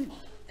 I mean,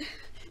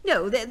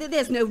 no,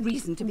 there's no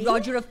reason to be.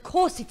 Roger, of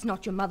course it's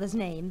not your mother's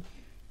name.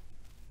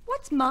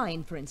 What's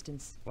mine, for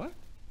instance? What?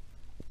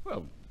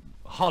 Well,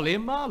 Holly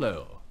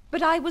Marlowe.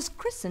 But I was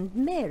christened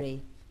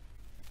Mary.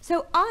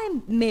 So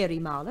I'm Mary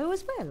Marlowe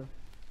as well.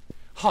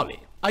 Holly,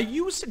 are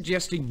you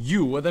suggesting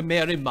you were the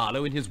Mary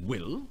Marlowe in his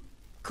will?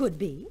 Could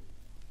be.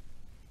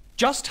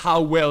 Just how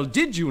well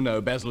did you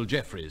know Basil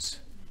Jeffries?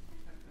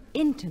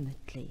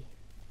 Intimately.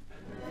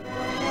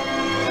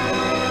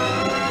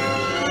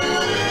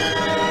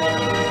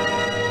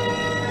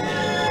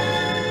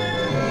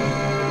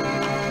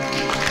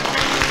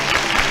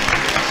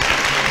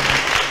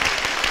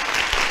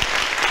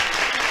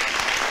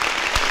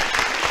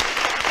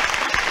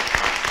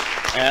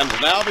 And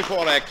now,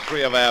 before Act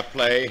 3 of our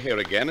play, here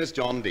again is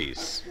John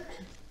Dease.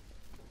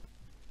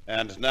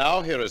 And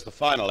now, here is the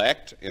final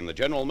act in the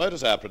General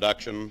Motors Hour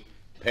production,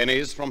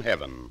 Pennies from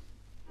Heaven.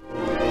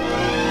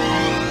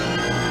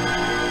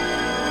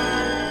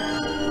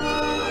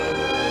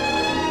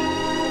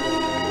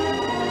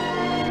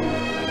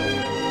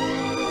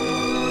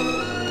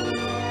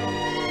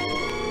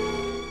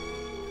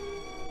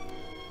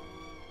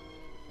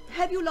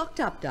 Have you locked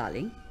up,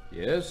 darling?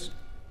 Yes.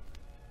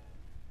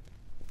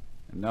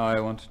 And now I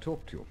want to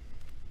talk to you.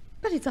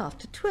 But it's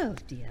after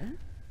 12, dear.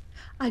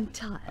 I'm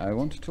tired. I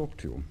want to talk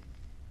to you.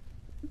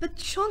 But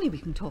surely we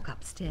can talk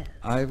upstairs.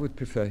 I would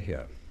prefer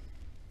here.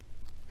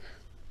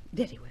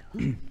 Very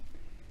well.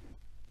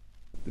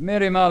 The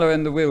Mary Marlowe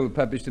and the will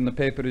published in the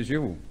paper is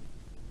you.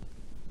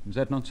 Is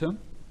that not so?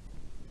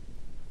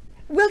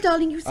 Well,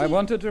 darling, you see... I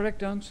want a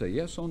direct answer,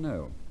 yes or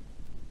no.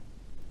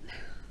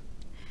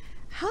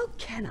 How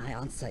can I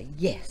answer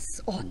yes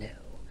or no?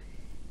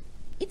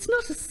 It's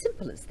not as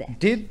simple as that.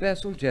 Did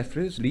Basil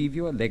Jeffreys leave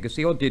you a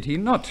legacy, or did he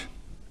not?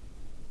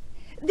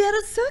 There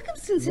are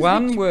circumstances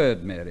One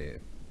word, Mary.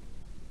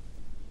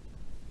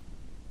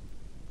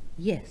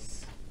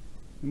 Yes.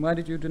 And why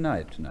did you deny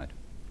it tonight?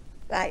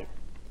 I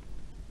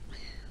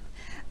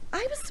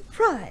was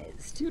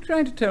surprised. Are you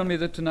trying to tell me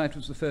that tonight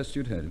was the first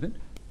you'd heard of it?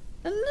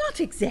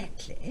 Not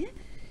exactly.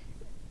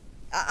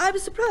 I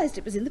was surprised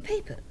it was in the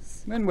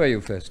papers. When were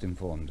you first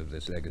informed of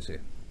this legacy?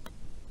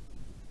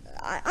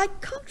 I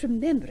can't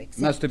remember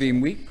exactly. Must have been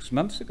weeks,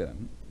 months ago.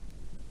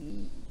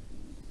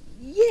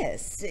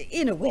 Yes,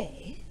 in a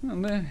way.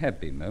 Well, there have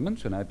been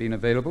moments when I've been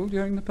available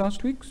during the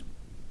past weeks.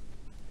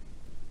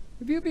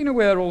 Have you been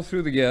aware all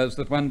through the years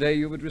that one day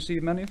you would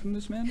receive money from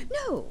this man?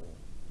 No.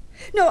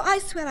 No, I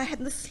swear I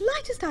hadn't the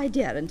slightest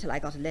idea until I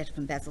got a letter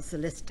from Basil's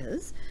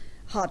solicitors,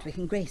 Hardwick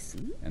and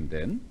Grayson. And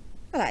then?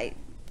 Well,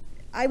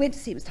 I went to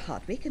see Mr.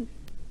 Hardwick, and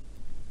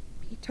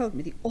he told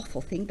me the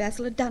awful thing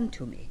Basil had done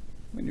to me.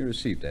 When you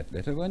received that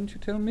letter, why didn't you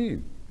tell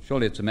me?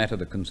 Surely it's a matter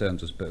that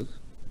concerns us both.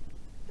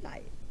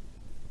 But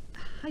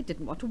I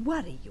didn't want to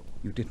worry you.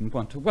 You didn't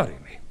want to worry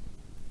me.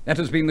 That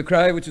has been the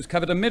cry which has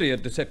covered a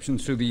myriad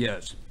deceptions through the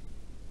years.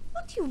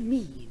 What do you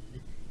mean?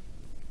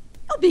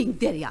 You're being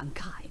very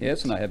unkind.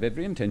 Yes, and I have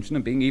every intention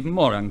of being even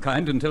more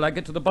unkind until I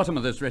get to the bottom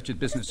of this wretched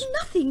business. There's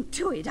nothing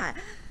to it.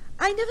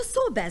 I never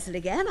saw Basil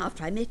again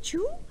after I met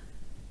you.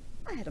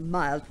 I had a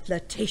mild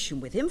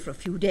flirtation with him for a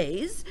few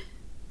days.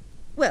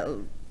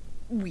 Well,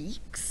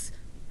 weeks.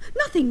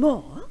 Nothing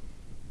more.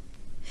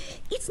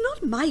 It's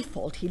not my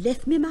fault he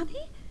left me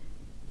money.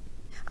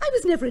 I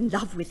was never in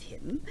love with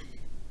him.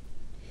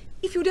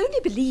 If you'd only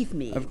believe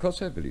me... Of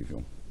course I believe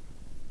you.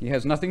 He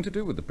has nothing to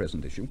do with the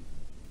present issue.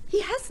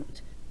 He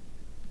hasn't.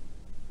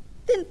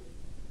 Then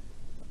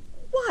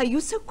why are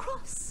you so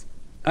cross?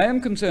 I am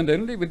concerned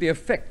only with the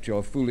effect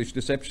your foolish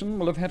deception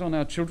will have had on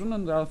our children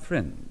and our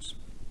friends.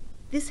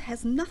 This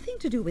has nothing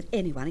to do with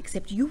anyone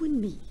except you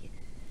and me.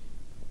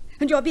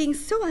 And you're being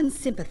so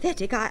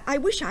unsympathetic, I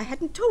wish I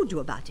hadn't told you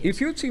about it. If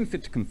you'd seen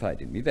fit to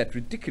confide in me, that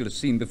ridiculous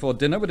scene before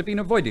dinner would have been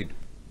avoided.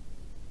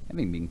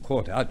 Having been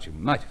caught out, you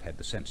might have had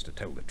the sense to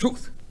tell the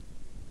truth.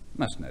 You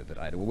must know that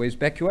I'd always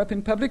back you up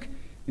in public,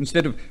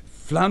 instead of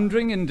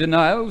floundering in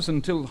denials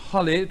until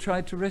Holly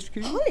tried to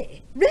rescue you.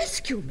 Holly?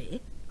 Rescue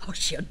me? Oh,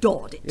 she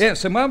adored it.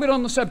 Yes, and while we're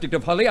on the subject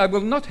of Holly, I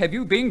will not have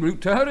you being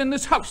rude to her in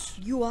this house.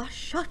 You are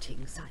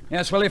shouting, Simon.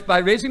 Yes, well, if by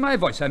raising my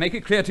voice I make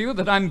it clear to you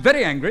that I'm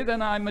very angry,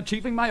 then I'm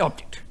achieving my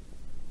object.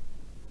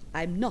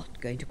 I'm not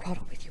going to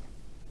quarrel with you.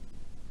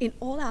 In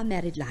all our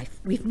married life,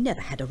 we've never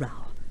had a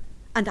row.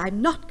 And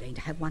I'm not going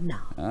to have one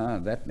now. Ah,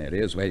 that, Mary,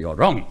 is where you're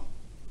wrong.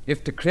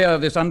 If to clear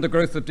this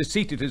undergrowth of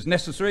deceit it is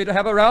necessary to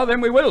have a row, then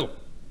we will.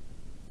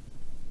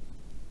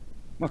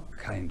 What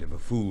kind of a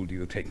fool do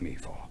you take me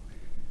for?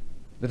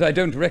 That I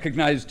don't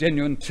recognize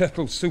genuine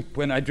turtle soup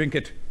when I drink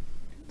it?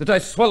 That I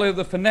swallow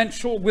the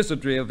financial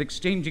wizardry of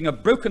exchanging a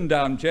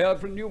broken-down chair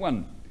for a new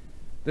one?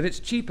 That it's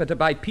cheaper to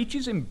buy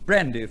peaches in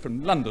brandy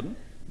from London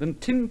than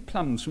tin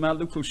plums from our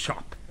local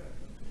shop?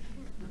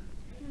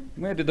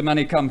 Where did the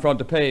money come from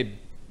to pay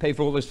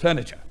for all this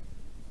furniture?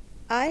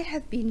 I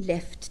have been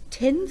left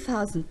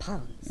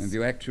 £10,000. Have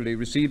you actually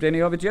received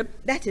any of it yet?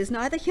 That is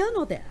neither here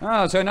nor there.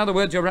 Ah, so in other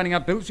words, you're running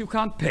up bills you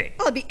can't pay.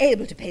 I'll be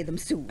able to pay them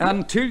soon.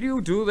 Until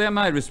you do, they're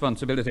my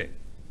responsibility.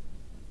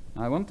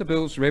 I want the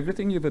bills for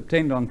everything you've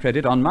obtained on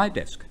credit on my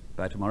desk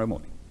by tomorrow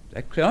morning. Is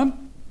that clear?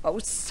 Oh,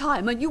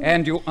 Simon, you...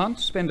 And you aren't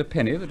to spend a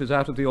penny that is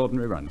out of the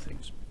ordinary run of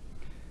things.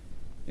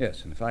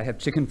 Yes, and if I have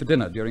chicken for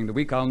dinner during the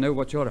week, I'll know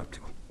what you're up to.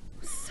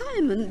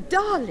 Simon,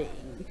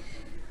 darling,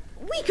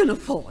 we can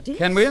afford it.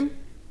 Can we?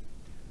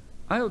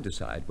 I'll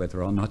decide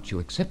whether or not you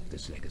accept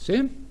this legacy.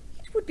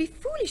 It would be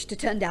foolish to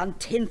turn down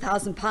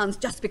 £10,000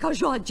 just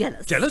because you're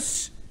jealous.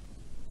 Jealous?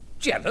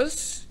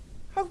 Jealous?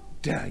 How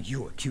dare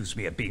you accuse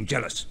me of being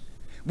jealous?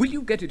 Will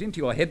you get it into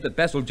your head that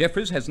Basil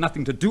Jeffreys has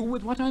nothing to do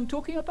with what I'm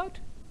talking about?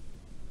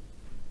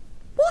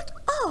 What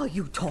are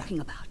you talking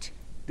about?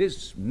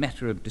 This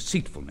matter of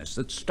deceitfulness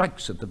that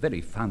strikes at the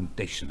very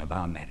foundation of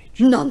our marriage.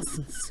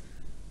 Nonsense.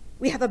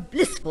 We have a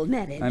blissful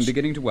marriage. I'm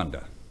beginning to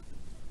wonder.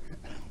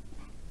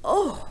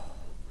 Oh,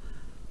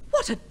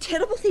 what a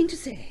terrible thing to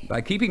say.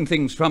 By keeping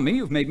things from me,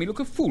 you've made me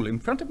look a fool in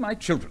front of my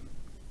children.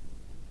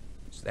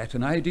 Is that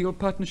an ideal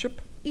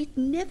partnership? It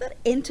never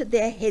entered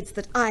their heads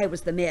that I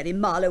was the Mary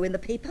Marlowe in the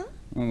paper.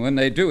 Well, when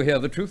they do hear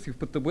the truth, you've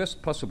put the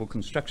worst possible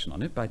construction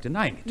on it by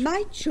denying it.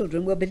 My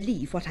children will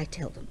believe what I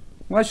tell them.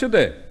 Why should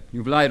they?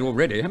 You've lied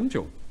already, haven't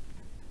you?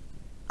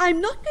 I'm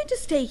not going to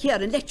stay here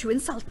and let you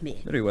insult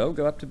me. Very well,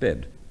 go up to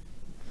bed.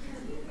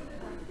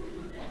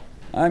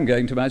 I'm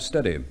going to my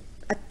study.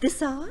 At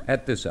this hour?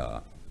 At this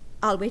hour.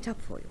 I'll wait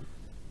up for you.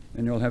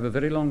 Then you'll have a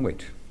very long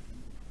wait.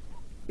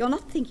 You're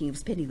not thinking of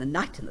spending the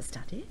night in the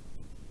study?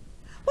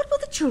 What will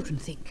the children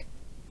think?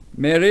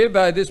 Mary,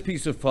 by this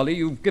piece of folly,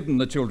 you've given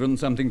the children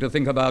something to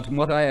think about, and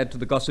what I add to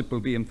the gossip will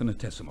be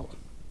infinitesimal.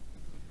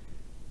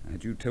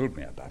 Had you told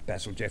me about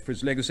Basil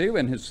Jeffreys' legacy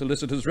when his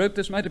solicitors wrote,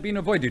 this might have been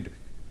avoided.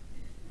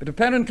 But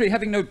apparently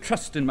having no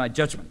trust in my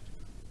judgment,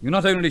 You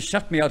not only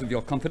shut me out of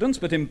your confidence,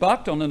 but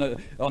embarked on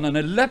an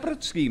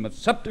elaborate scheme of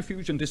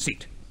subterfuge and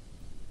deceit.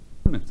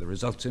 And if the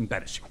results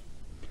embarrass you.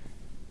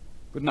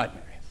 Good night,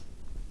 Mary.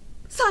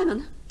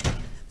 Simon!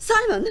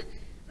 Simon!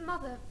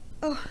 Mother,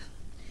 Oh,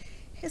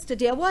 Hester,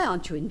 dear, why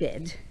aren't you in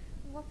bed?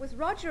 what with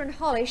Roger and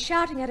Holly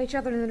shouting at each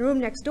other in the room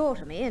next door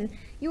to me, and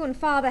you and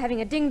Father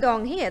having a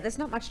ding-dong here, there's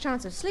not much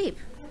chance of sleep.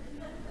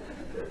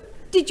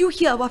 Did you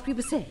hear what we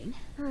were saying?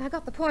 Well, I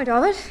got the point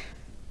of it,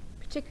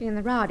 particularly in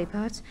the rowdy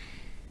parts.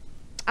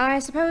 I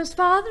suppose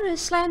Father is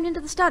slammed into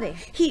the study.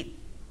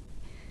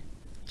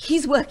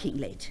 He's working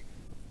late.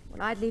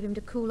 Well, I'd leave him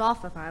to cool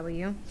off if I were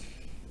you.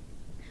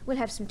 We'll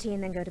have some tea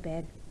and then go to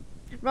bed.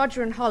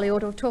 Roger and Holly ought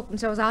to have talked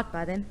themselves out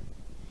by then.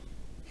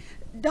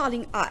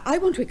 Darling, I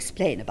want to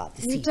explain about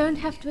this You evening. don't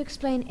have to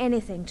explain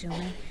anything to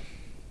me.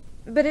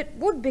 But it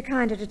would be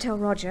kinder to tell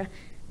Roger.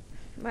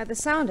 By the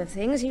sound of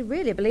things, he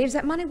really believes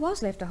that money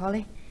was left to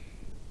Holly.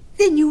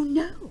 Then you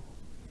know.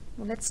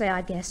 Well, let's say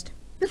I guessed.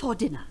 Before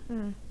dinner.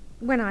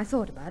 When I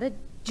thought about it,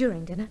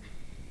 during dinner.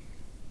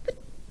 But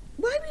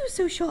why were you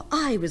so sure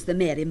I was the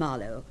Mary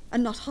Marlowe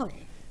and not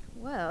Holly?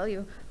 Well,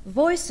 your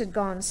voice had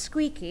gone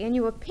squeaky and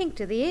you were pink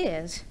to the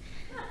ears.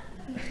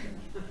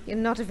 You're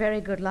not a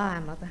very good liar,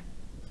 Mother.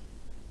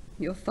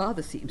 Your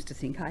father seems to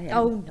think I am.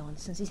 Oh,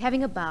 nonsense. He's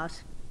having a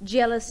bout.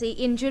 Jealousy,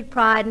 injured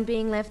pride, and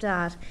being left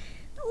out.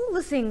 All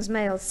the things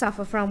males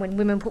suffer from when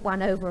women put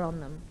one over on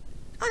them.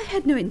 I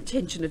had no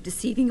intention of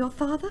deceiving your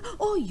father,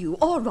 or you,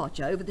 or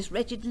Roger over this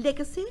wretched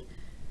legacy.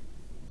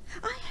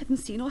 I hadn't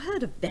seen or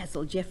heard of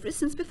Basil Jeffries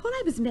since before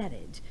I was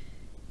married.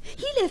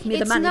 He left me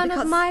the money It's none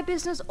because... of my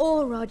business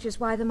or Roger's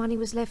why the money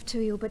was left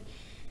to you, but...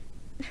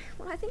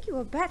 Well, I think you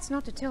were bats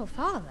not to tell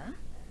Father.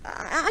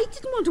 I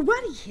didn't want to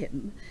worry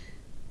him.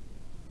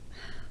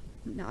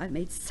 Now I've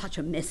made such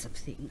a mess of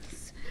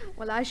things.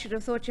 Well, I should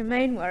have thought your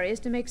main worry is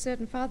to make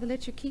certain Father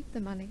lets you keep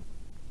the money.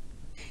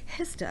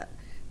 Hester,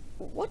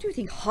 what do you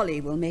think Holly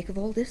will make of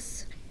all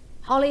this?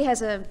 Holly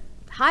has a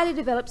highly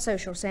developed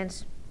social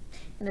sense.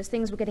 And as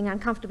things were getting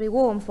uncomfortably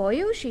warm for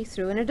you, she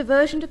threw in a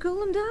diversion to cool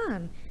them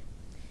down.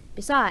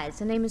 Besides,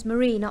 her name is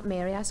Marie, not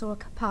Mary. I saw a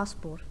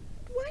passport.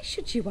 Why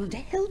should she want to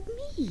help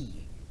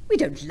me? We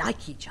don't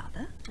like each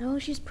other. Oh,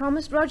 she's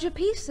promised Roger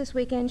peace this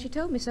weekend. She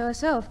told me so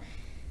herself.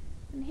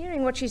 And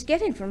hearing what she's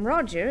getting from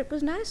Roger, it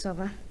was nice of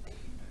her.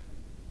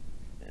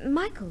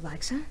 Michael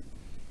likes her.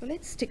 Well,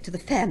 let's stick to the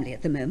family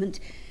at the moment.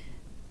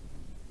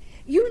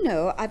 You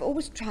know, I've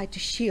always tried to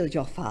shield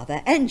your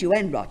father, and you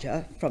and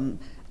Roger, from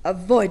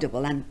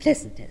avoidable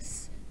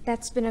unpleasantness.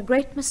 That's been a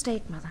great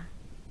mistake, Mother.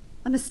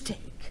 A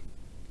mistake?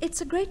 It's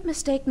a great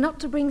mistake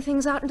not to bring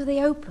things out into the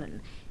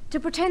open, to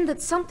pretend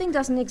that something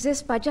doesn't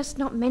exist by just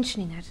not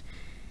mentioning it.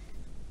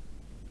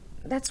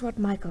 That's what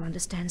Michael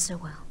understands so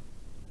well.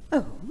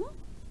 Oh?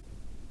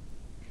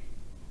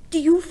 Do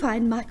you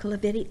find Michael a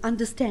very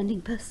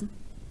understanding person?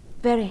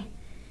 Very.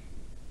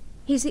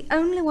 He's the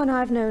only one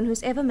I've known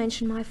who's ever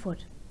mentioned my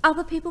foot.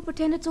 Other people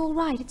pretend it's all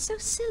right. It's so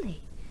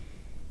silly.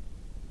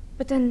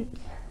 But then,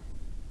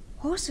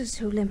 horses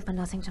who limp are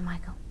nothing to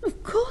Michael.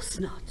 Of course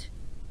not.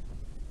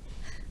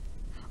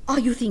 Are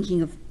you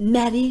thinking of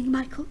marrying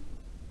Michael?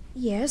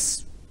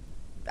 Yes,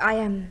 I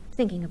am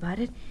thinking about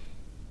it.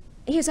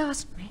 He has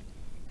asked me.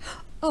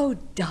 Oh,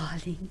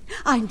 darling,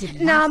 I'm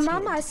delighted. Now,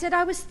 Mum, I said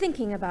I was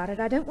thinking about it.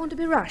 I don't want to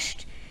be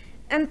rushed.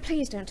 And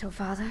please don't tell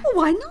Father. Oh,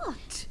 why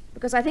not?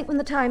 Because I think when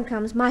the time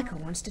comes, Michael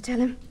wants to tell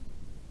him.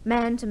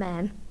 Man to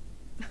man.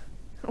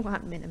 Oh,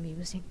 aren't men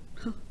amusing?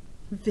 Oh,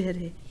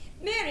 very.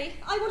 Mary,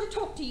 I want to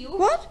talk to you.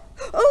 What?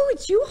 Oh,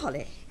 it's you,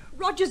 Holly.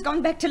 Roger's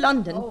gone back to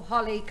London. Oh,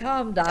 Holly,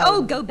 calm down.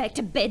 Oh, go back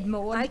to bed,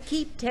 Maud. I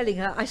keep telling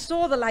her I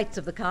saw the lights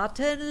of the car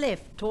turn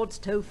left towards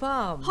Toe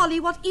Farm. Holly,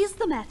 what is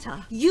the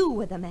matter? You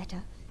were the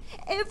matter.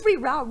 Every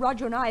row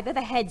Roger and I have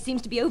ever had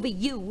seems to be over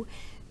you.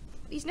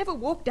 He's never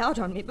walked out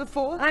on me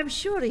before. I'm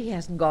sure he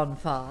hasn't gone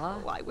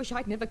far. Oh, I wish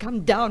I'd never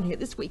come down here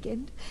this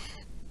weekend.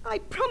 I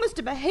promised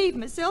to behave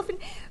myself, and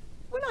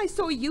when I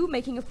saw you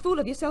making a fool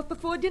of yourself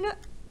before dinner,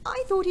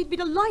 I thought he'd be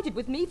delighted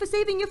with me for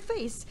saving your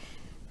face.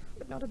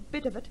 But not a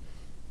bit of it.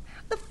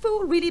 The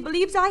fool really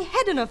believes I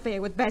had an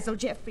affair with Basil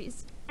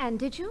Jeffries. And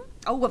did you?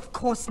 Oh, of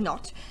course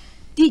not.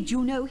 Did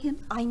you know him?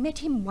 I met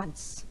him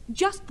once.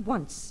 Just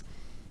once.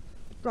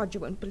 But Roger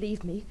won't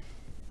believe me.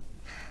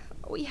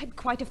 We had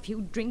quite a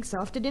few drinks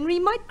after dinner. He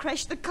might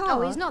crash the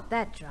car. Oh, he's not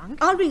that drunk.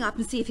 I'll ring up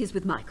and see if he's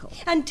with Michael.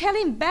 And tell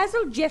him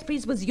Basil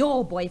Jeffries was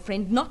your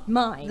boyfriend, not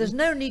mine. There's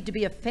no need to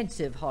be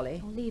offensive,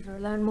 Holly. Oh, leave her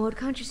alone, Maud.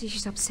 Can't you see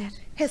she's upset?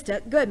 Hester,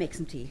 go make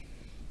some tea.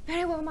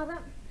 Very well, Mother.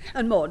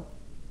 And Maud,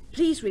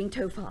 please ring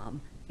Toe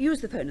Farm.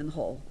 Use the phone in the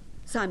hall.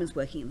 Simon's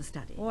working in the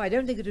study. Oh, I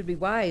don't think it would be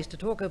wise to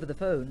talk over the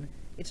phone.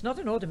 It's not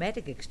an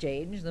automatic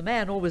exchange. The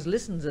man always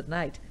listens at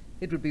night.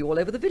 It would be all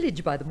over the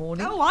village by the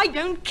morning. Oh, I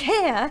don't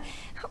care.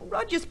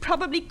 Roger's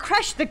probably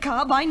crashed the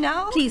car by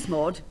now. Please,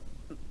 Maud,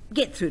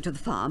 get through to the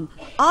farm.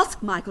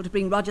 Ask Michael to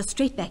bring Roger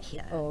straight back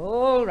here. Oh,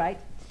 all right.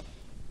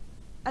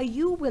 Are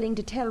you willing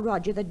to tell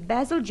Roger that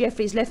Basil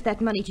Jeffries left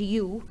that money to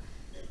you?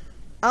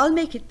 I'll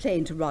make it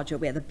plain to Roger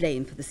where the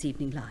blame for this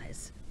evening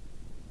lies.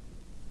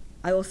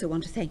 I also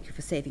want to thank you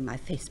for saving my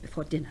face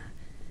before dinner.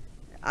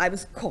 I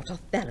was caught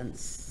off balance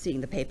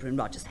seeing the paper in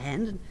Roger's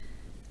hand, and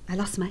I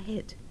lost my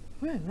head.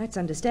 Well, that's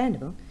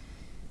understandable.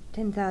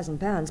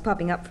 £10,000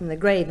 popping up from the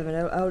grave of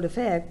an old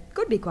affair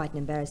could be quite an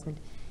embarrassment,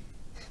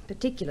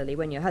 particularly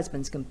when your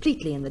husband's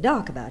completely in the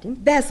dark about him.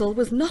 Basil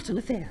was not an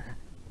affair.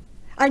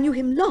 I knew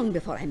him long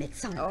before I met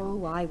Simon.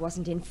 Oh, I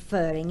wasn't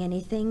inferring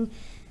anything.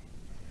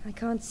 I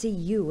can't see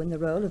you in the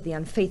role of the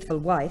unfaithful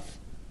wife.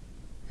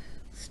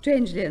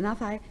 Strangely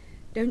enough, I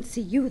don't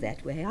see you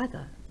that way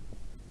either.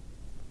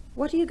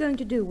 What are you going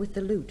to do with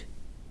the loot?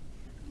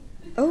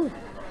 Oh,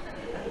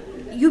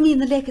 you mean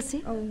the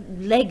legacy? Oh,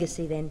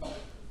 legacy, then.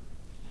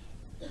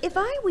 If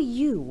I were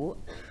you,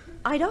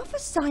 I'd offer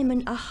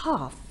Simon a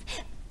half.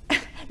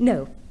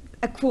 No,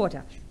 a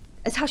quarter.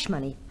 As hush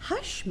money.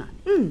 Hush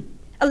money?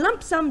 A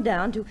lump sum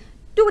down to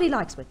do what he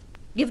likes with.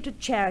 Give it to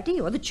charity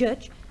or the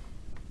church.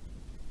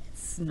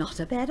 It's not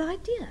a bad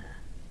idea.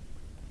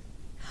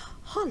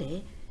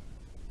 Holly,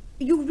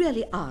 you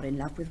really are in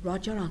love with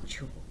Roger, aren't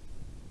you?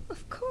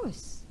 Of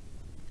course.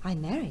 I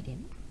married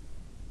him.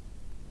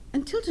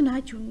 Until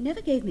tonight, you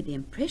never gave me the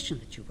impression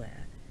that you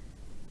were.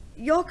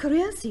 Your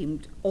career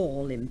seemed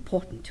all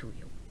important to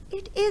you.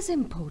 It is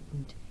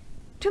important.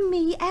 To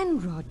me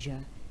and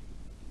Roger.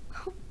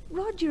 Oh,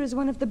 Roger is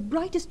one of the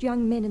brightest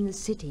young men in the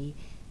city.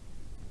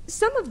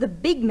 Some of the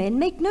big men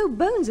make no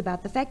bones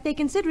about the fact they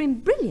consider him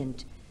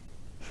brilliant.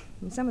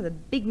 And some of the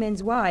big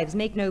men's wives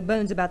make no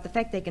bones about the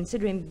fact they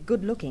consider him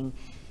good-looking.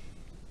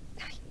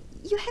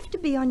 You have to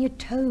be on your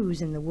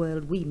toes in the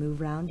world we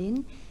move round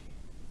in.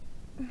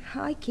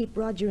 I keep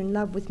Roger in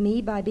love with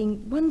me by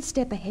being one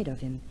step ahead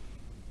of him.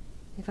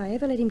 If I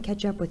ever let him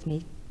catch up with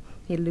me,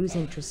 he'll lose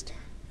interest.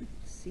 It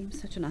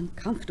seems such an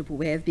uncomfortable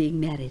way of being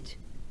married.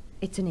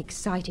 It's an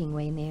exciting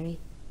way, Mary.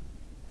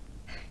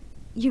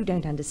 You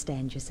don't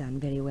understand your son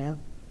very well.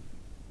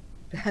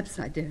 Perhaps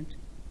I don't.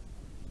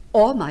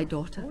 Or my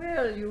daughter.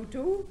 Well, you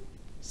two.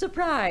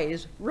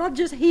 Surprise.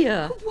 Roger's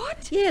here.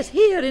 What? Yes,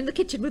 here in the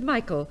kitchen with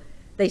Michael.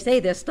 They say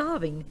they're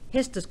starving.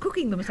 Hester's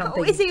cooking them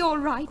something. Oh, is he all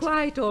right?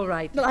 Quite all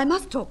right. Well, I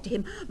must talk to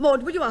him.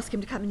 Maud, will you ask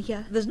him to come in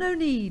here? There's no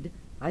need.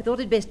 I thought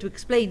it best to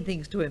explain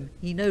things to him.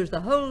 He knows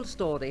the whole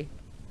story.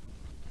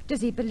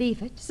 Does he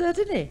believe it?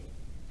 Certainly.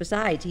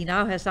 Besides, he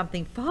now has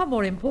something far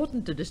more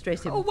important to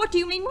distress him. Oh, what do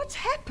you mean? What's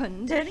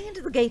happened? Turning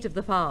into the gate of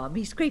the farm,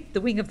 he scraped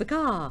the wing of the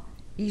car.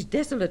 He's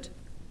desolate.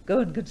 Go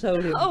and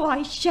console him. Oh,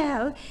 I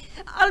shall.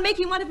 I'll make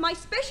him one of my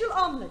special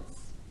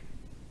omelettes.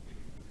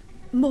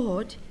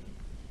 Maud,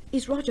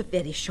 is Roger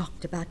very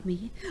shocked about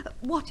me?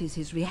 What is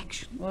his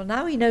reaction? Well,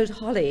 now he knows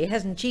Holly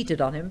hasn't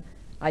cheated on him,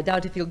 I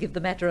doubt if he'll give the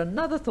matter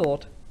another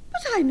thought.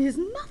 But I'm his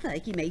mother.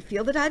 He may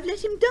feel that I've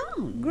let him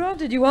down.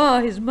 Granted you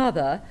are his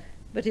mother,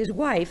 but his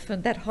wife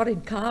and that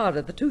horrid car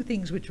are the two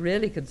things which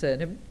really concern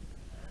him.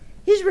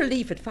 His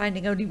relief at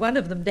finding only one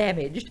of them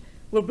damaged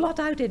will blot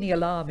out any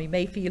alarm he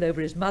may feel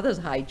over his mother's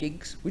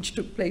hijinks, which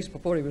took place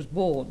before he was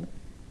born.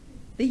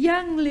 The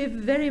young live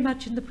very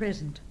much in the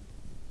present.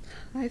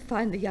 I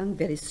find the young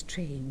very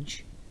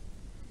strange.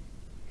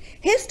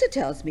 Hester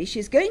tells me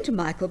she's going to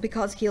Michael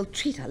because he'll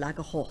treat her like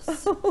a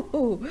horse.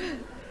 Oh,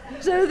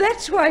 so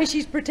that's why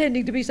she's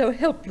pretending to be so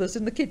helpless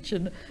in the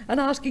kitchen and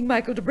asking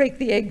Michael to break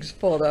the eggs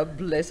for her,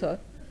 bless her.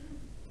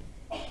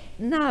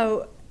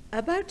 Now,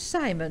 about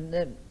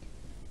Simon,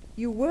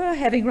 you were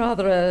having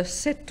rather a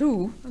set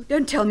to. Oh,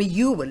 don't tell me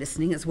you were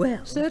listening as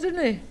well.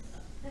 Certainly.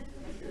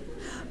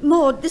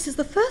 Maud, this is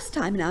the first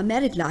time in our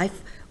married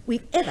life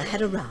we've ever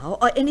had a row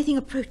or anything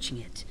approaching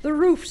it. The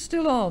roof's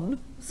still on.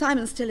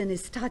 Simon's still in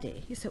his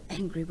study. He's so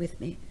angry with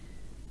me.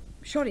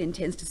 I'm sure he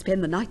intends to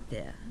spend the night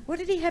there. What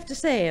did he have to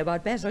say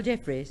about Basil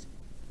Jeffreys?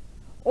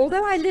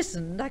 Although I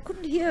listened, I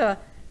couldn't hear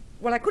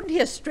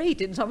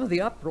straight in some of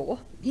the uproar.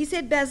 He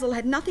said Basil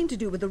had nothing to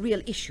do with the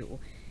real issue.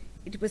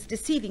 It was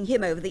deceiving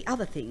him over the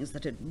other things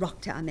that had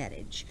rocked our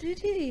marriage. Did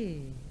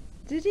he?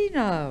 Did he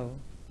now?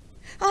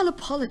 I'll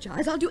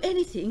apologize. I'll do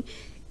anything.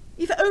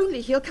 If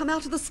only he'll come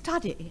out of the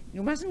study.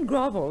 You mustn't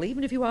grovel,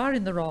 even if you are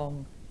in the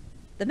wrong.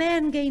 The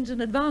man gains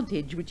an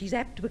advantage which he's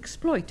apt to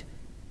exploit.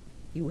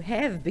 You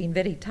have been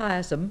very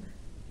tiresome,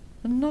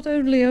 and not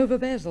only over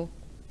Basil.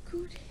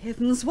 Good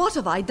heavens, what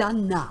have I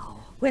done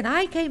now? When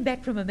I came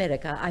back from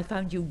America, I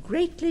found you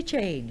greatly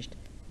changed.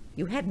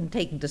 You hadn't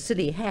taken to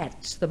silly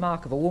hats, the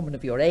mark of a woman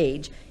of your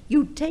age.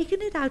 You'd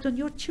taken it out on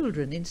your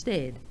children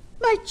instead.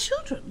 My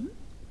children?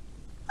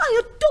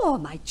 I adore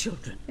my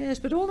children. Yes,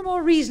 but all the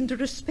more reason to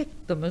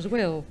respect them as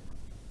well.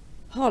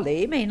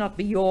 Holly may not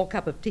be your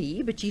cup of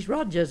tea, but she's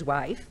Roger's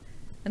wife,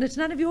 and it's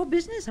none of your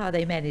business how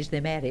they manage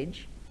their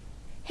marriage.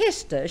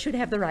 Hester should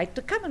have the right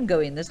to come and go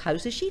in this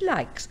house as she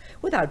likes,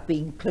 without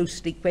being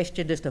closely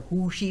questioned as to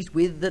who she's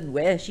with and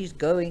where she's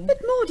going.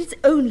 But, Maud, it's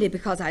only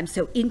because I'm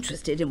so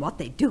interested in what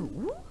they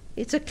do.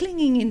 It's a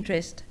clinging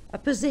interest, a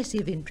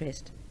possessive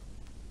interest.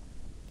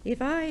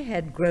 If I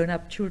had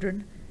grown-up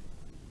children,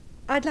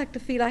 I'd like to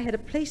feel I had a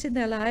place in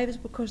their lives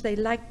because they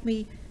liked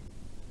me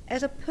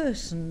as a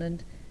person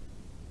and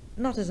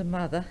not as a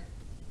mother.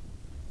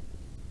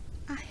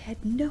 I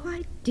had no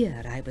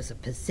idea I was a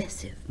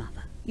possessive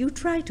mother. You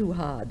try too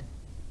hard.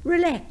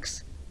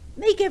 Relax.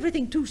 Make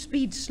everything 2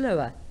 speeds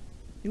slower.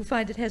 You'll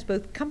find it has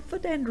both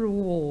comfort and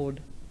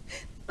reward.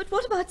 But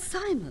what about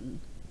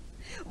Simon?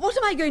 What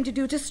am I going to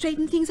do to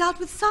straighten things out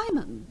with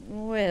Simon?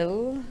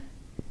 Well,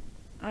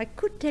 I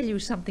could tell you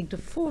something to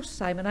force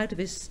Simon out of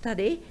his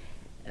study.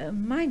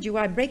 Mind you,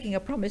 I'm breaking a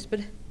promise,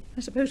 but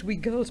I suppose we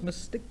girls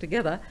must stick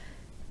together.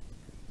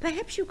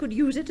 Perhaps you could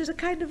use it as a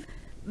kind of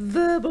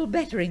verbal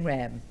battering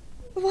ram.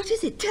 What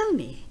is it? Tell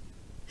me.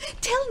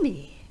 Tell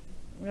me.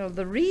 Well,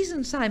 the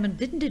reason Simon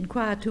didn't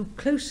inquire too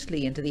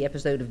closely into the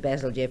episode of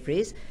Basil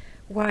Jeffreys,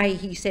 why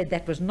he said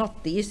that was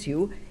not the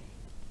issue,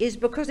 is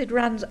because it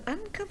runs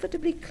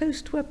uncomfortably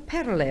close to a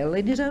parallel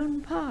in his own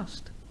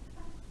past.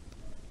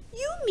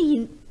 You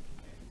mean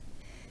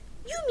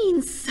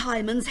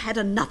Simon's had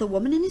another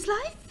woman in his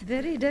life?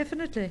 Very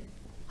definitely.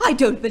 I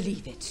don't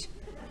believe it.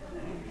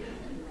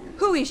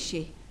 Who is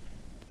she?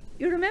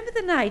 You remember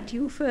the night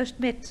you first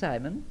met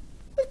Simon?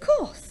 Of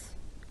course.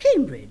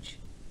 Cambridge.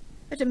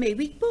 At a May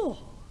week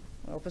ball.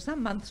 Well, for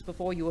some months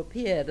before you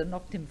appeared and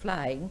knocked him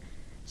flying,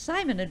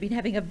 Simon had been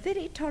having a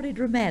very torrid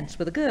romance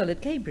with a girl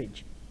at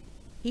Cambridge.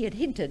 He had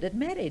hinted at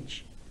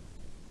marriage.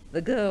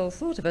 The girl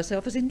thought of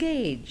herself as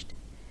engaged.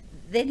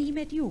 Then he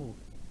met you,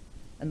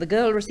 and the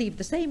girl received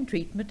the same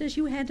treatment as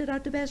you handed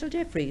out to Basil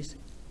Jeffreys.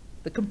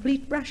 The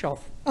complete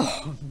brush-off.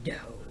 Oh, no.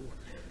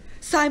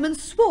 Simon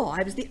swore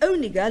I was the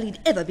only girl he'd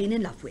ever been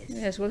in love with.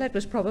 Yes, well, that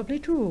was probably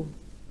true.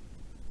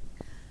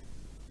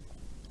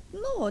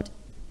 Maud,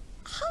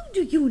 how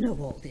do you know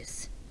all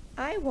this?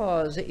 I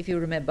was, if you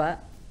remember,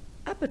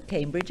 up at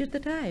Cambridge at the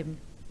time.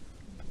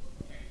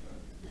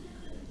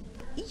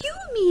 You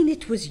mean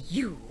it was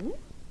you?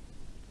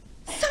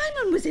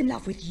 Simon was in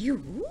love with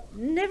you?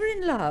 Never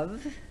in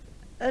love.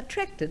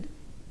 Attracted.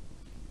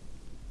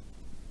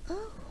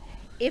 Oh.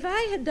 If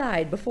I had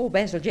died before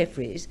Basil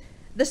Jeffreys,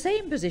 the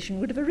same position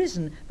would have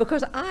arisen,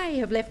 because I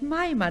have left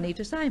my money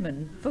to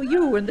Simon for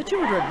you and the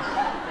children.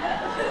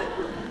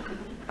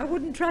 I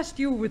wouldn't trust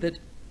you with it.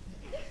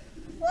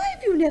 Why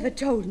have you never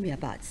told me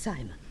about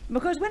Simon?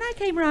 Because when I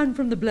came round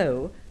from the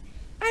blow,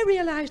 I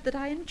realized that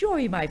I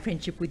enjoy my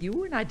friendship with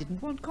you and I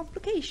didn't want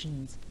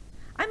complications.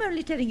 I'm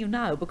only telling you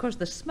now because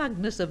the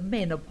smugness of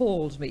men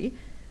appalls me,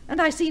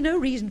 and I see no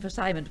reason for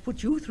Simon to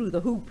put you through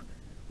the hoop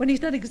when he's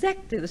done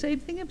exactly the same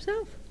thing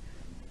himself.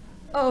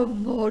 Oh,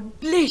 Maud,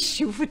 bless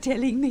you for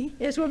telling me.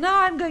 Yes, well,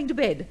 now I'm going to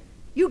bed.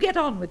 You get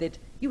on with it.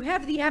 You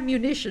have the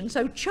ammunition,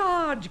 so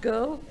charge,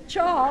 girl,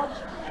 charge.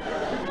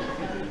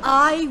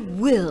 I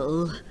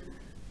will.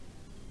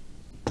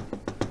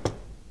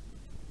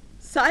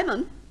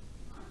 Simon?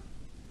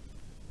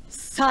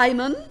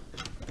 Simon?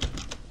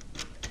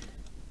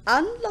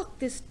 Unlock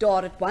this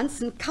door at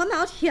once and come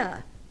out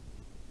here.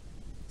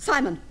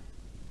 Simon,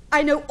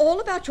 I know all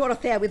about your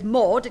affair with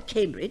Maud at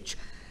Cambridge.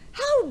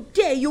 How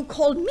dare you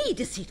call me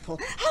deceitful?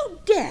 How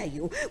dare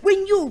you,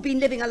 when you've been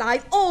living a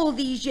lie all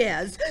these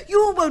years?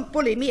 You won't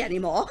bully me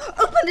anymore.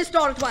 Open this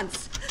door at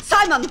once.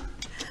 Simon!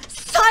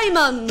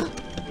 Simon!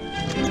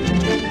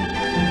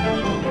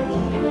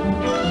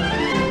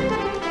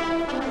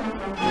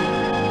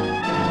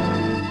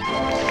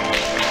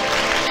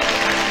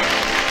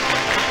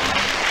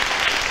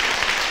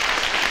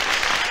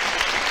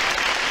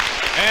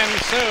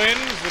 And so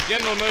ends the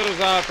General Motors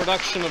Hour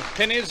production of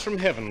Pennies from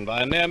Heaven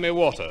by Naomi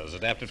Waters,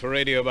 adapted for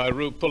radio by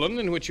Rue Pullan,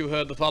 in which you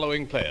heard the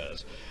following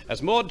players: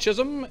 as Maud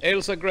Chisholm,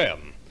 Ailsa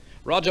Graham;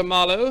 Roger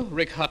Marlowe,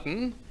 Rick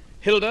Hutton;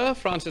 Hilda,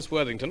 Francis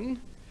Worthington;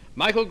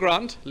 Michael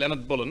Grant,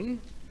 Leonard Bullen;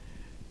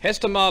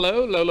 Hester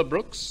Marlowe, Lola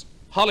Brooks;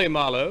 Holly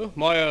Marlowe,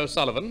 Moya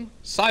O'Sullivan;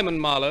 Simon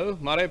Marlowe,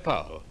 Murray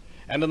Powell.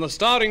 And in the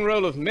starring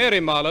role of Mary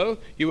Marlowe,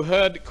 you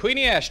heard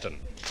Queenie Ashton.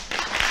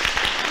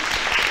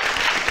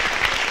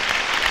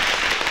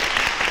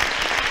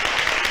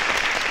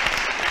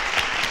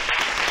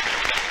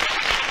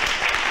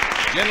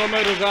 General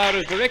Motors Hour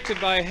is directed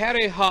by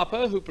Harry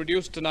Harper, who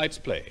produced tonight's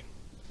play.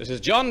 This is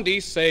John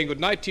Dease saying good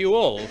night to you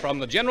all from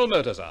the General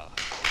Motors Hour.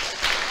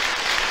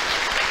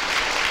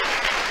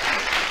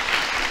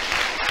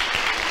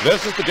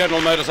 This is the General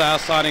Motors Hour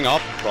signing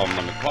off from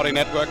the Macquarie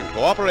Network and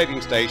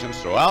cooperating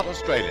stations throughout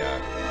Australia.